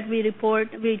that we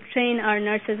train our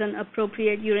nurses on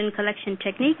appropriate urine collection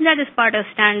technique. That is part of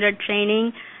standard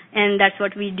training, and that's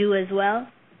what we do as well.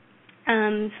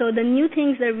 So the new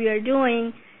things that we are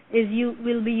doing is you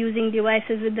will be using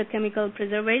devices with the chemical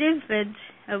preservative, which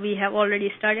we have already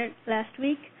started last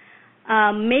week.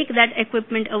 Make that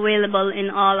equipment available in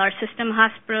all our system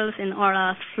hospitals, in all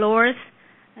our floors.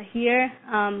 Here,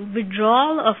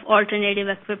 withdrawal of alternative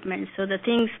equipment. So the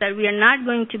things that we are not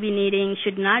going to be needing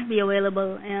should not be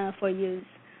available for use.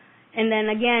 And then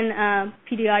again,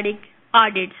 periodic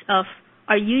audits of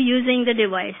are you using the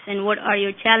device and what are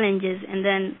your challenges, and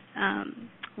then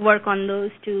work on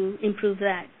those to improve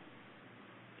that.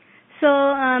 So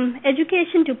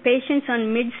education to patients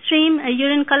on midstream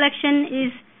urine collection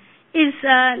is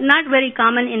not very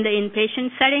common in the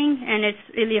inpatient setting, and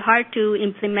it's really hard to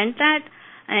implement that.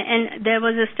 And there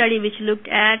was a study which looked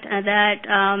at that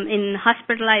in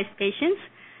hospitalized patients,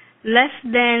 less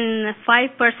than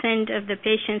 5% of the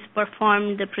patients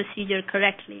performed the procedure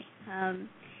correctly.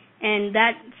 And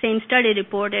that same study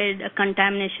reported a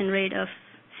contamination rate of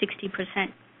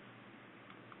 60%.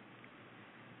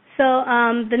 So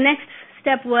the next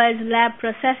step was lab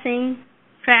processing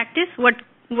practice.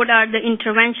 What are the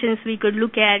interventions we could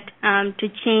look at to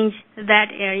change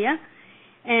that area?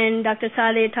 And Dr.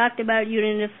 Saade talked about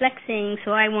urine reflexing, so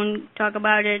I won't talk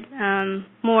about it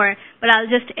more, but I'll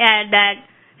just add that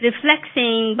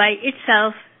reflexing by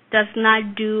itself does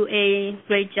not do a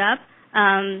great job,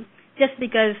 just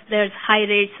because there's high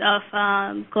rates of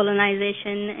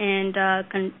colonization and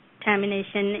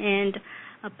contamination and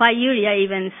pyuria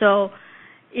even. So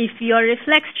if your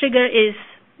reflex trigger is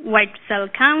white cell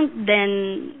count,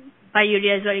 then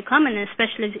pyuria is very common,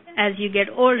 especially as you get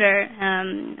older.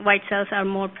 White cells are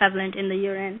more prevalent in the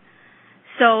urine.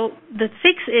 So the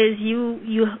fix is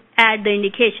you add the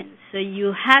indications. So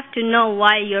you have to know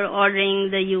why you're ordering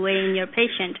the UA in your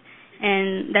patient,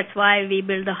 and that's why we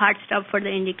build the hard stop for the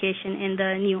indication in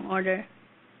the new order.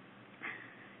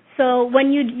 So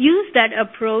when you use that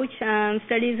approach,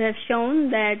 studies have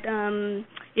shown that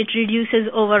it reduces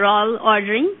overall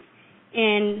ordering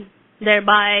and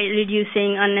thereby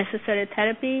reducing unnecessary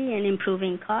therapy and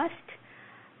improving cost.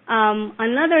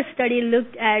 Another study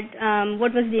looked at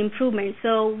what was the improvement.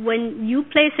 So when you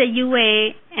place a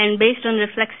UA and based on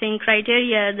reflexing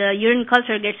criteria, the urine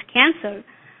culture gets cancer.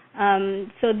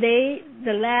 So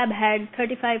the lab had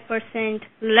 35%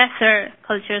 lesser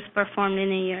cultures performed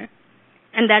in a year.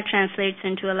 And that translates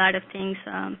into a lot of things,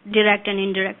 direct and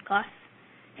indirect costs,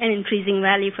 and increasing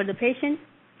value for the patient.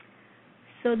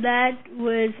 So that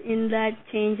was in that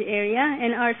change area.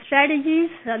 And our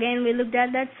strategies, again, we looked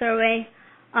at that survey.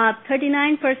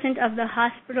 39% of the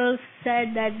hospitals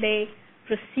said that they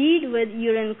proceed with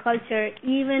urine culture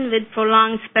even with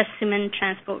prolonged specimen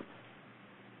transport.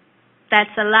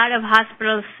 That's a lot of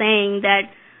hospitals saying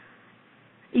that,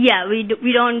 yeah,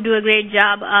 we don't do a great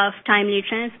job of timely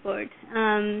transport.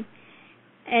 And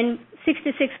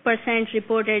 66%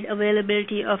 reported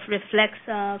availability of reflex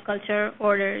culture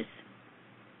orders.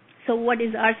 So what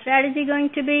is our strategy going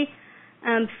to be?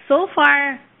 So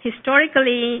far,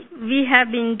 historically, we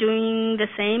have been doing the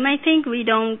same, I think. We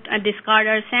don't discard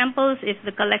our samples if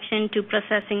the collection to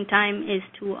processing time is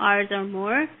 2 hours or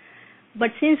more.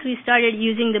 But since we started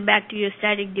using the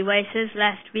bacteriostatic devices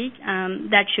last week,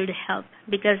 that should help,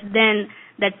 because then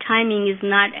that timing is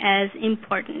not as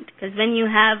important. Because when you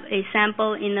have a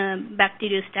sample in a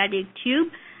bacteriostatic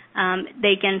tube,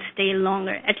 they can stay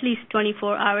longer, at least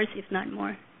 24 hours, if not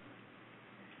more.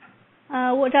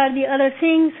 What are the other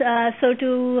things? So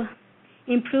to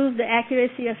improve the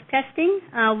accuracy of testing,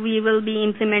 we will be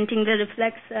implementing the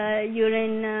reflex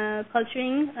urine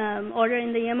culturing order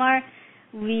in the EMR.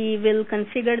 we will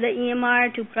configure the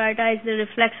EMR to prioritize the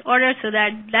reflex order so that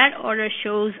that order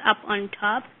shows up on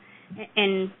top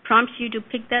and prompts you to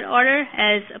pick that order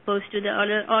as opposed to the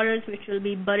other orders which will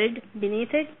be buried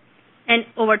beneath it. And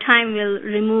over time, we'll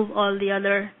remove all the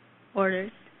other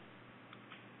orders.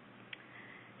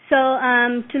 So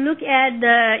to look at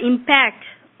the impact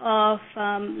of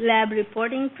lab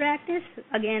reporting practice,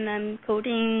 again, I'm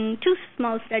quoting two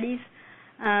small studies.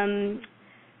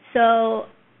 So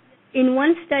in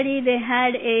one study, they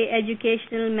had a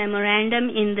educational memorandum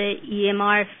in the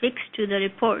EMR fixed to the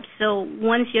report. So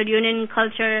once your urine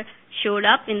culture showed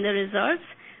up in the results,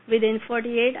 within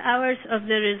 48 hours of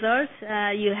the results,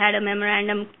 you had a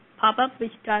memorandum pop up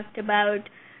which talked about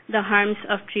the harms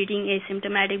of treating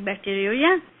asymptomatic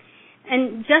bacteriuria.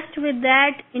 And just with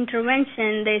that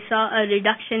intervention, they saw a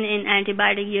reduction in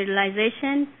antibiotic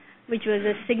utilization, which was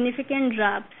a significant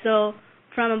drop. So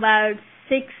from about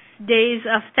 6 days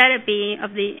of therapy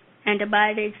of the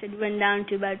antibiotics, it went down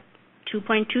to about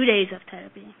 2.2 days of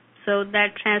therapy. So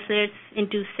that translates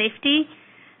into safety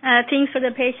things for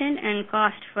the patient and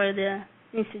cost for the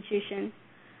institution.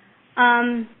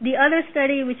 The other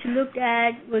study which looked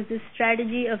at was the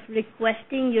strategy of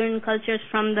requesting urine cultures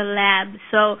from the lab.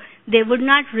 So they would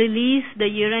not release the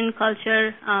urine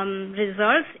culture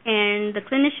results, and the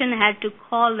clinician had to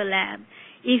call the lab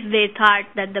if they thought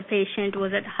that the patient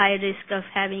was at high risk of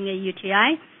having a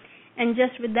UTI. And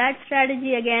just with that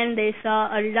strategy, again, they saw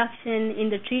a reduction in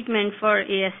the treatment for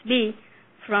ASB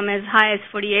from as high as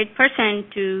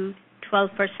 48% to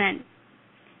 12%.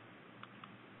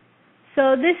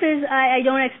 So this is, I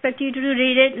don't expect you to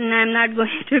read it, and I'm not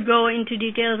going to go into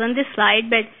details on this slide,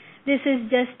 but this is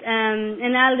just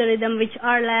an algorithm which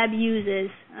our lab uses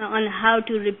on how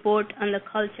to report on the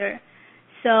culture.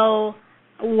 So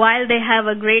while they have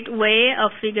a great way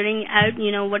of figuring out,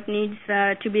 what needs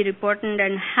to be reported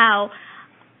and how,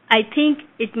 I think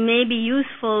it may be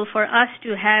useful for us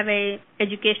to have a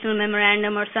educational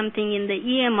memorandum or something in the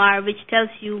EMR which tells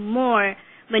you more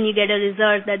when you get a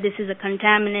result that this is a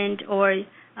contaminant, or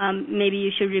maybe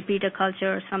you should repeat a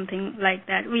culture or something like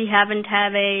that. We haven't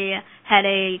had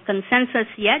a consensus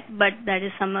yet, but that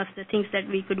is some of the things that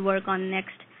we could work on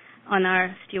next on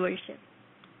our stewardship.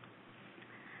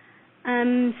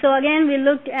 So again, we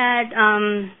looked at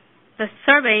the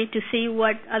survey to see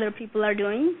what other people are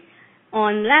doing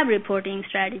on lab reporting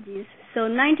strategies. So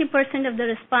 90% of the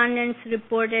respondents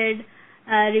reported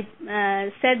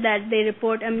said that they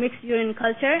report a mixed urine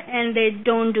culture and they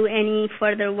don't do any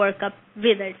further workup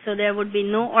with it. So there would be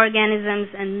no organisms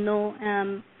and no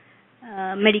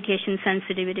medication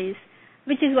sensitivities,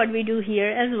 which is what we do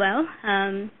here as well.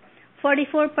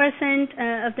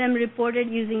 44% of them reported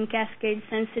using cascade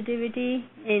sensitivity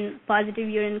in positive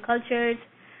urine cultures.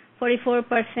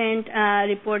 44%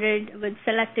 reported with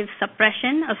selective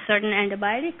suppression of certain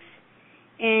antibiotics,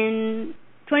 and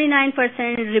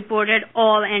 29% reported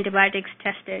all antibiotics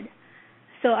tested.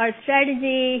 So our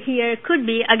strategy here could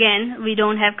be, again, we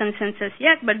don't have consensus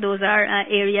yet, but those are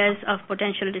areas of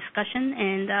potential discussion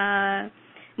and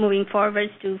moving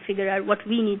forwards to figure out what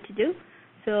we need to do.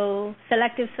 So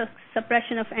selective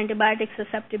suppression of antibiotic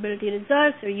susceptibility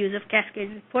results or use of cascade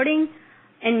reporting,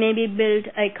 and maybe build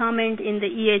a comment in the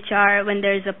EHR when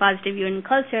there is a positive urine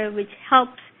culture, which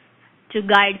helps to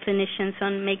guide clinicians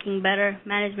on making better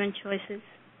management choices.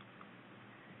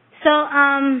 So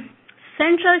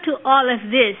central to all of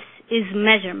this is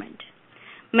measurement.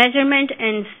 Measurement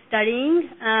and studying.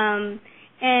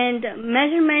 And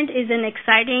measurement is an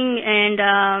exciting and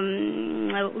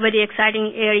very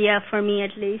exciting area for me,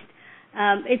 at least.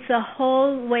 It's a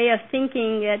whole way of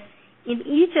thinking that in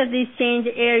each of these change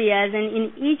areas and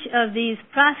in each of these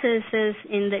processes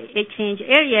in the change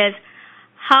areas,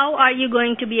 how are you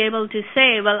going to be able to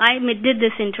say, well, I did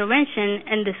this intervention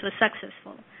and this was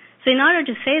successful? So in order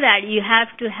to say that, you have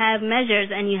to have measures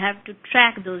and you have to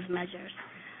track those measures.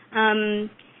 And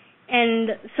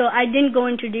so I didn't go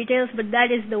into details, but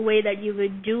that is the way that you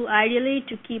would do ideally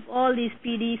to keep all these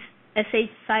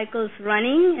PD/SH cycles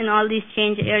running in all these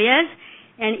change areas,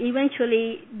 and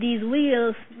eventually these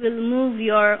wheels will move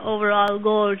your overall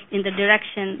goals in the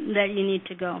direction that you need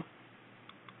to go.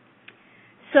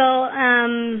 So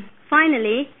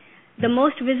finally, the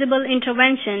most visible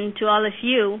intervention to all of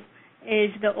you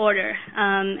is the order,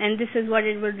 and this is what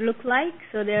it would look like.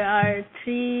 So there are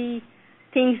 3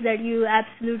 things that you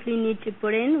absolutely need to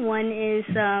put in. One is,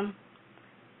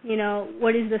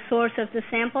 what is the source of the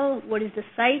sample? What is the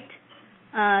site?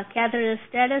 Catheter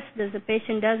status, does the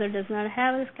patient does or does not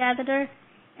have this catheter?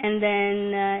 And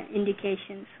then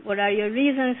indications. What are your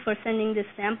reasons for sending this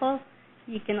sample?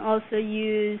 You can also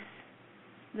use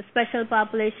the special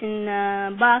population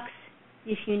box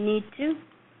if you need to.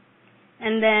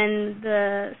 And then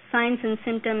the signs and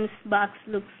symptoms box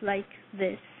looks like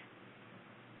this.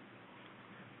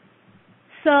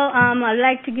 So I'd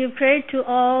like to give credit to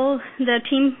all the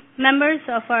team members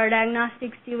of our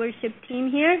Diagnostic Stewardship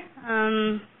team here.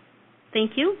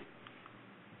 Thank you.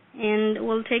 And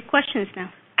we'll take questions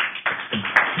now.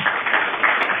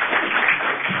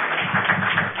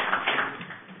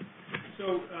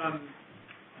 So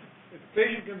if a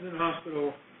patient comes in the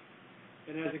hospital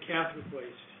and has a catheter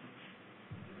placed,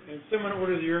 and someone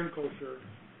orders a urine culture,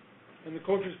 and the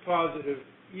culture is positive,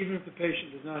 even if the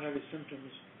patient does not have any symptoms,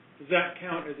 does that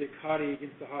count as a CAUTI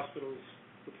against the hospital's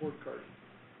report card?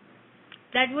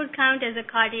 That would count as a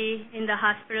CAUTI in the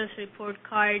hospital's report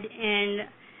card, and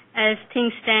as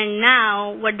things stand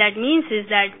now, what that means is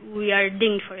that we are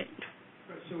dinged for it.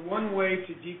 Right, so one way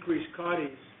to decrease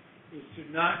CAUTIs is to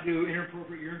not do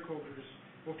inappropriate urine cultures.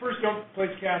 Well, first, don't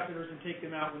place catheters and take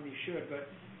them out when you should, but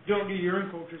don't do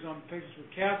urine cultures on patients with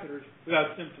catheters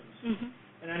without symptoms. Mm-hmm.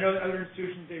 And I know that other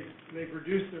institutions, they've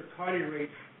reduced their CAUTI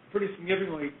rate pretty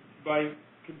significantly by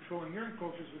controlling urine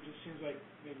cultures, which it seems like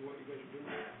maybe what you guys are doing.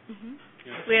 Mm-hmm.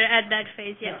 Yeah. We're at that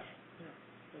phase, yes. Yeah,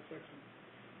 that's excellent.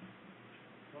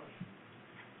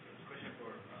 Question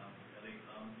for Elie.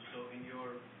 So in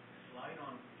your slide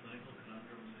on clinical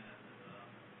conundrums and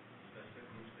specific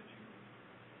groups that you,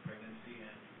 pregnancy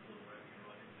and people who are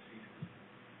urologic procedures,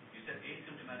 you said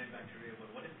asymptomatic bacteria, but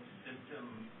what if the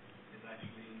symptom is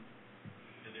actually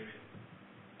delirium?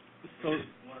 So, which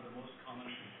is one of the most common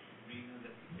reasons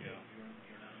that people have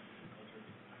urinalysis cultures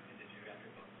in the geriatric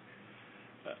population.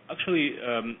 Actually,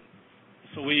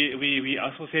 so we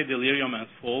associate delirium and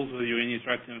falls with urinary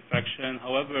tract infection.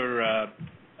 However,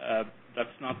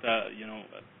 that's not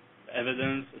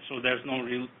evidence. So there's no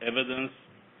real evidence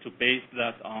to base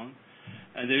that on.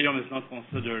 And delirium is not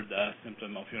considered a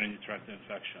symptom of urinary tract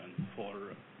infection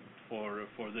for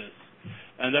this.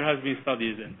 And there has been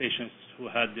studies in patients who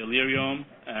had delirium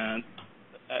and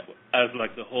as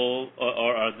like the whole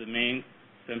or as the main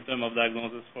symptom of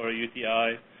diagnosis for a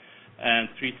UTI, and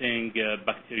treating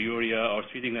bacteriuria or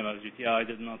treating them as UTI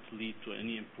did not lead to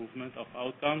any improvement of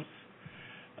outcomes.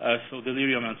 So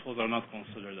delirium and falls are not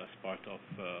considered as part of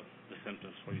the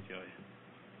symptoms for UTI.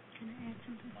 Can I add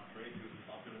something?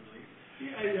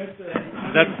 Yeah,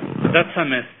 That's a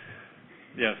myth.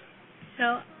 Yes.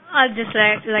 So I'll just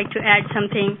like to add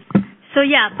something. So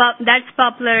yeah, that's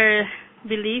popular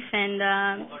belief, and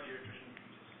I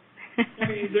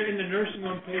mean, in the nursing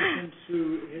home patients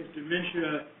who has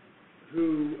dementia,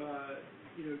 who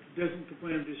doesn't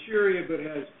complain of dysuria but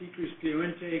has decreased PO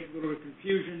intake, a little bit of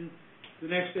confusion. The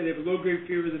next day they have a low-grade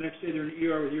fever. The next day they're in the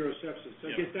ER with urosepsis. So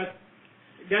I guess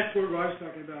that's what Raj's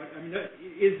talking about. I mean,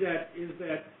 is that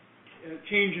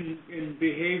change in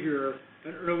behavior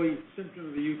an early symptom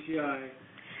of a UTI?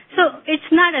 So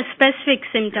it's not a specific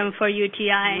symptom for UTI.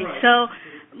 Right. So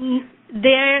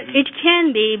there it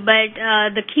can be, but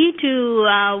the key to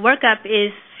workup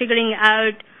is figuring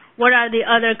out what are the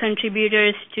other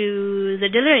contributors to the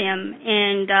delirium,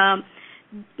 and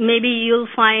maybe you'll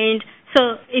find.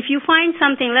 So if you find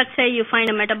something, let's say you find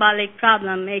a metabolic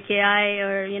problem, AKI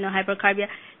or hypercarbia,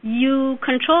 you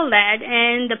control that,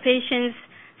 and the patient's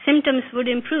symptoms would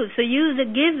improve. So you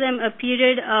give them a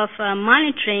period of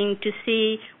monitoring to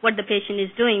see what the patient is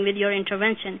doing with your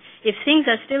intervention. If things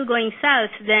are still going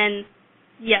south, then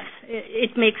yes,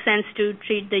 it makes sense to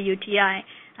treat the UTI,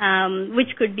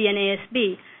 which could be an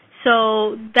ASB.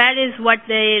 So that is what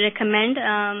they recommend.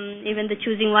 Even the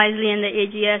Choosing Wisely and the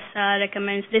AGS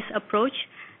recommends this approach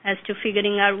as to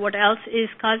figuring out what else is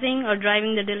causing or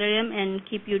driving the delirium and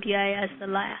keep UTI as the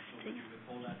last.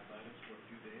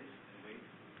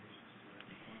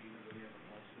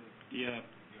 Yeah.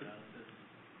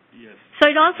 Yes. So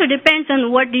it also depends on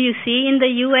what do you see in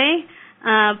the UA.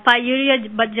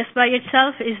 Pyuria, but just by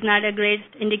itself, is not a great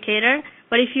indicator.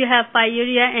 But if you have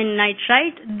pyuria and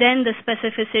nitrite, then the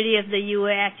specificity of the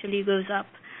UA actually goes up.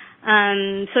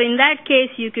 So in that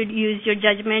case, you could use your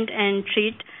judgment and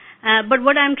treat. But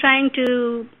what I'm trying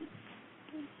to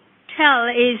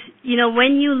tell is,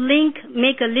 when you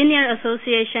make a linear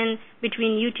association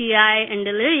between UTI and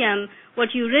delirium, what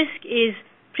you risk is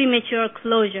premature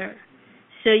closure.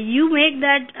 So you make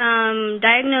that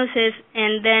diagnosis,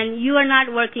 and then you are not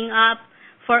working up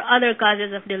for other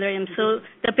causes of delirium. So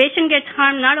the patient gets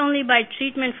harmed not only by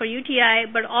treatment for UTI,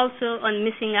 but also on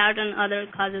missing out on other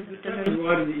causes of delirium. A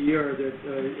lot in the ER that.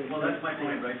 Well, that's my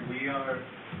point, right? We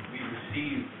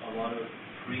receive a lot of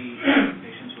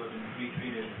patients who have been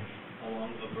pre-treated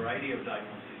along a variety of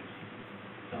diagnoses.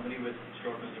 Somebody with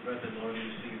shortness of breath has already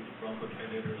received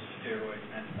bronchodilators, steroids,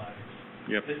 antibiotics.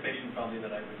 Yep. This patient probably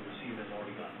that I would receive has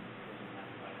already gotten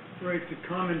Right, the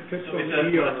common pitfall So in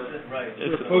the ER right.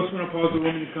 for a postmenopausal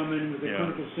woman to come in with a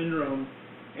clinical syndrome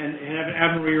and have an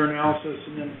abnormal urinalysis,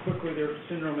 and then quickly their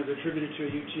syndrome is attributed to a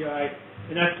UTI,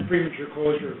 and that's premature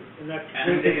closure. And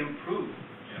they improve.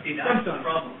 See, that's the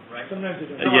problem, right? Sometimes they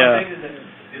don't. No, I'm saying is that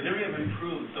delirium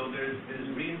improves, so there's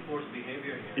reinforced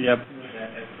behavior here. Yep. That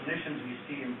as clinicians we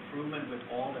see improvement with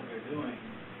all that we're doing,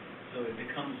 so it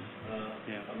becomes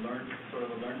a learned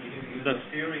behavior. The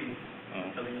theory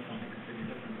telling us something completely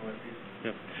different, or at least.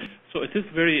 Yep. So it is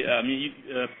very,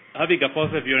 having a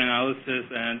positive urinalysis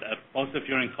and a positive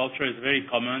urine culture is very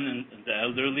common in the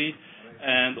elderly,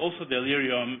 and also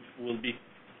delirium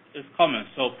is common.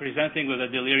 So presenting with a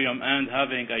delirium and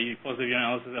having a positive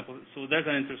urinalysis, so there's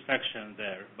an intersection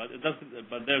there, but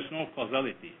there's no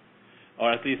causality,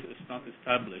 or at least it's not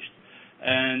established.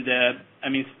 And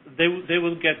they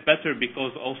will get better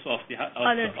because also of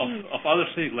other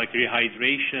things like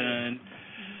rehydration.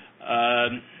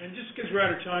 And just because we're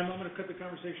out of time, I'm going to cut the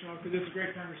conversation off because this is a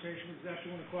great conversation. It's after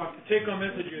 1 o'clock. The take-home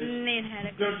message is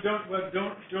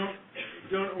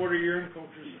don't order urine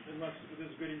cultures unless there's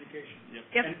a good indication,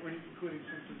 and including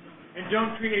symptoms. And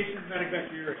don't treat asymptomatic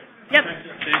bacteria. Yep.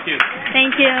 Thank you.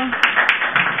 Thank you.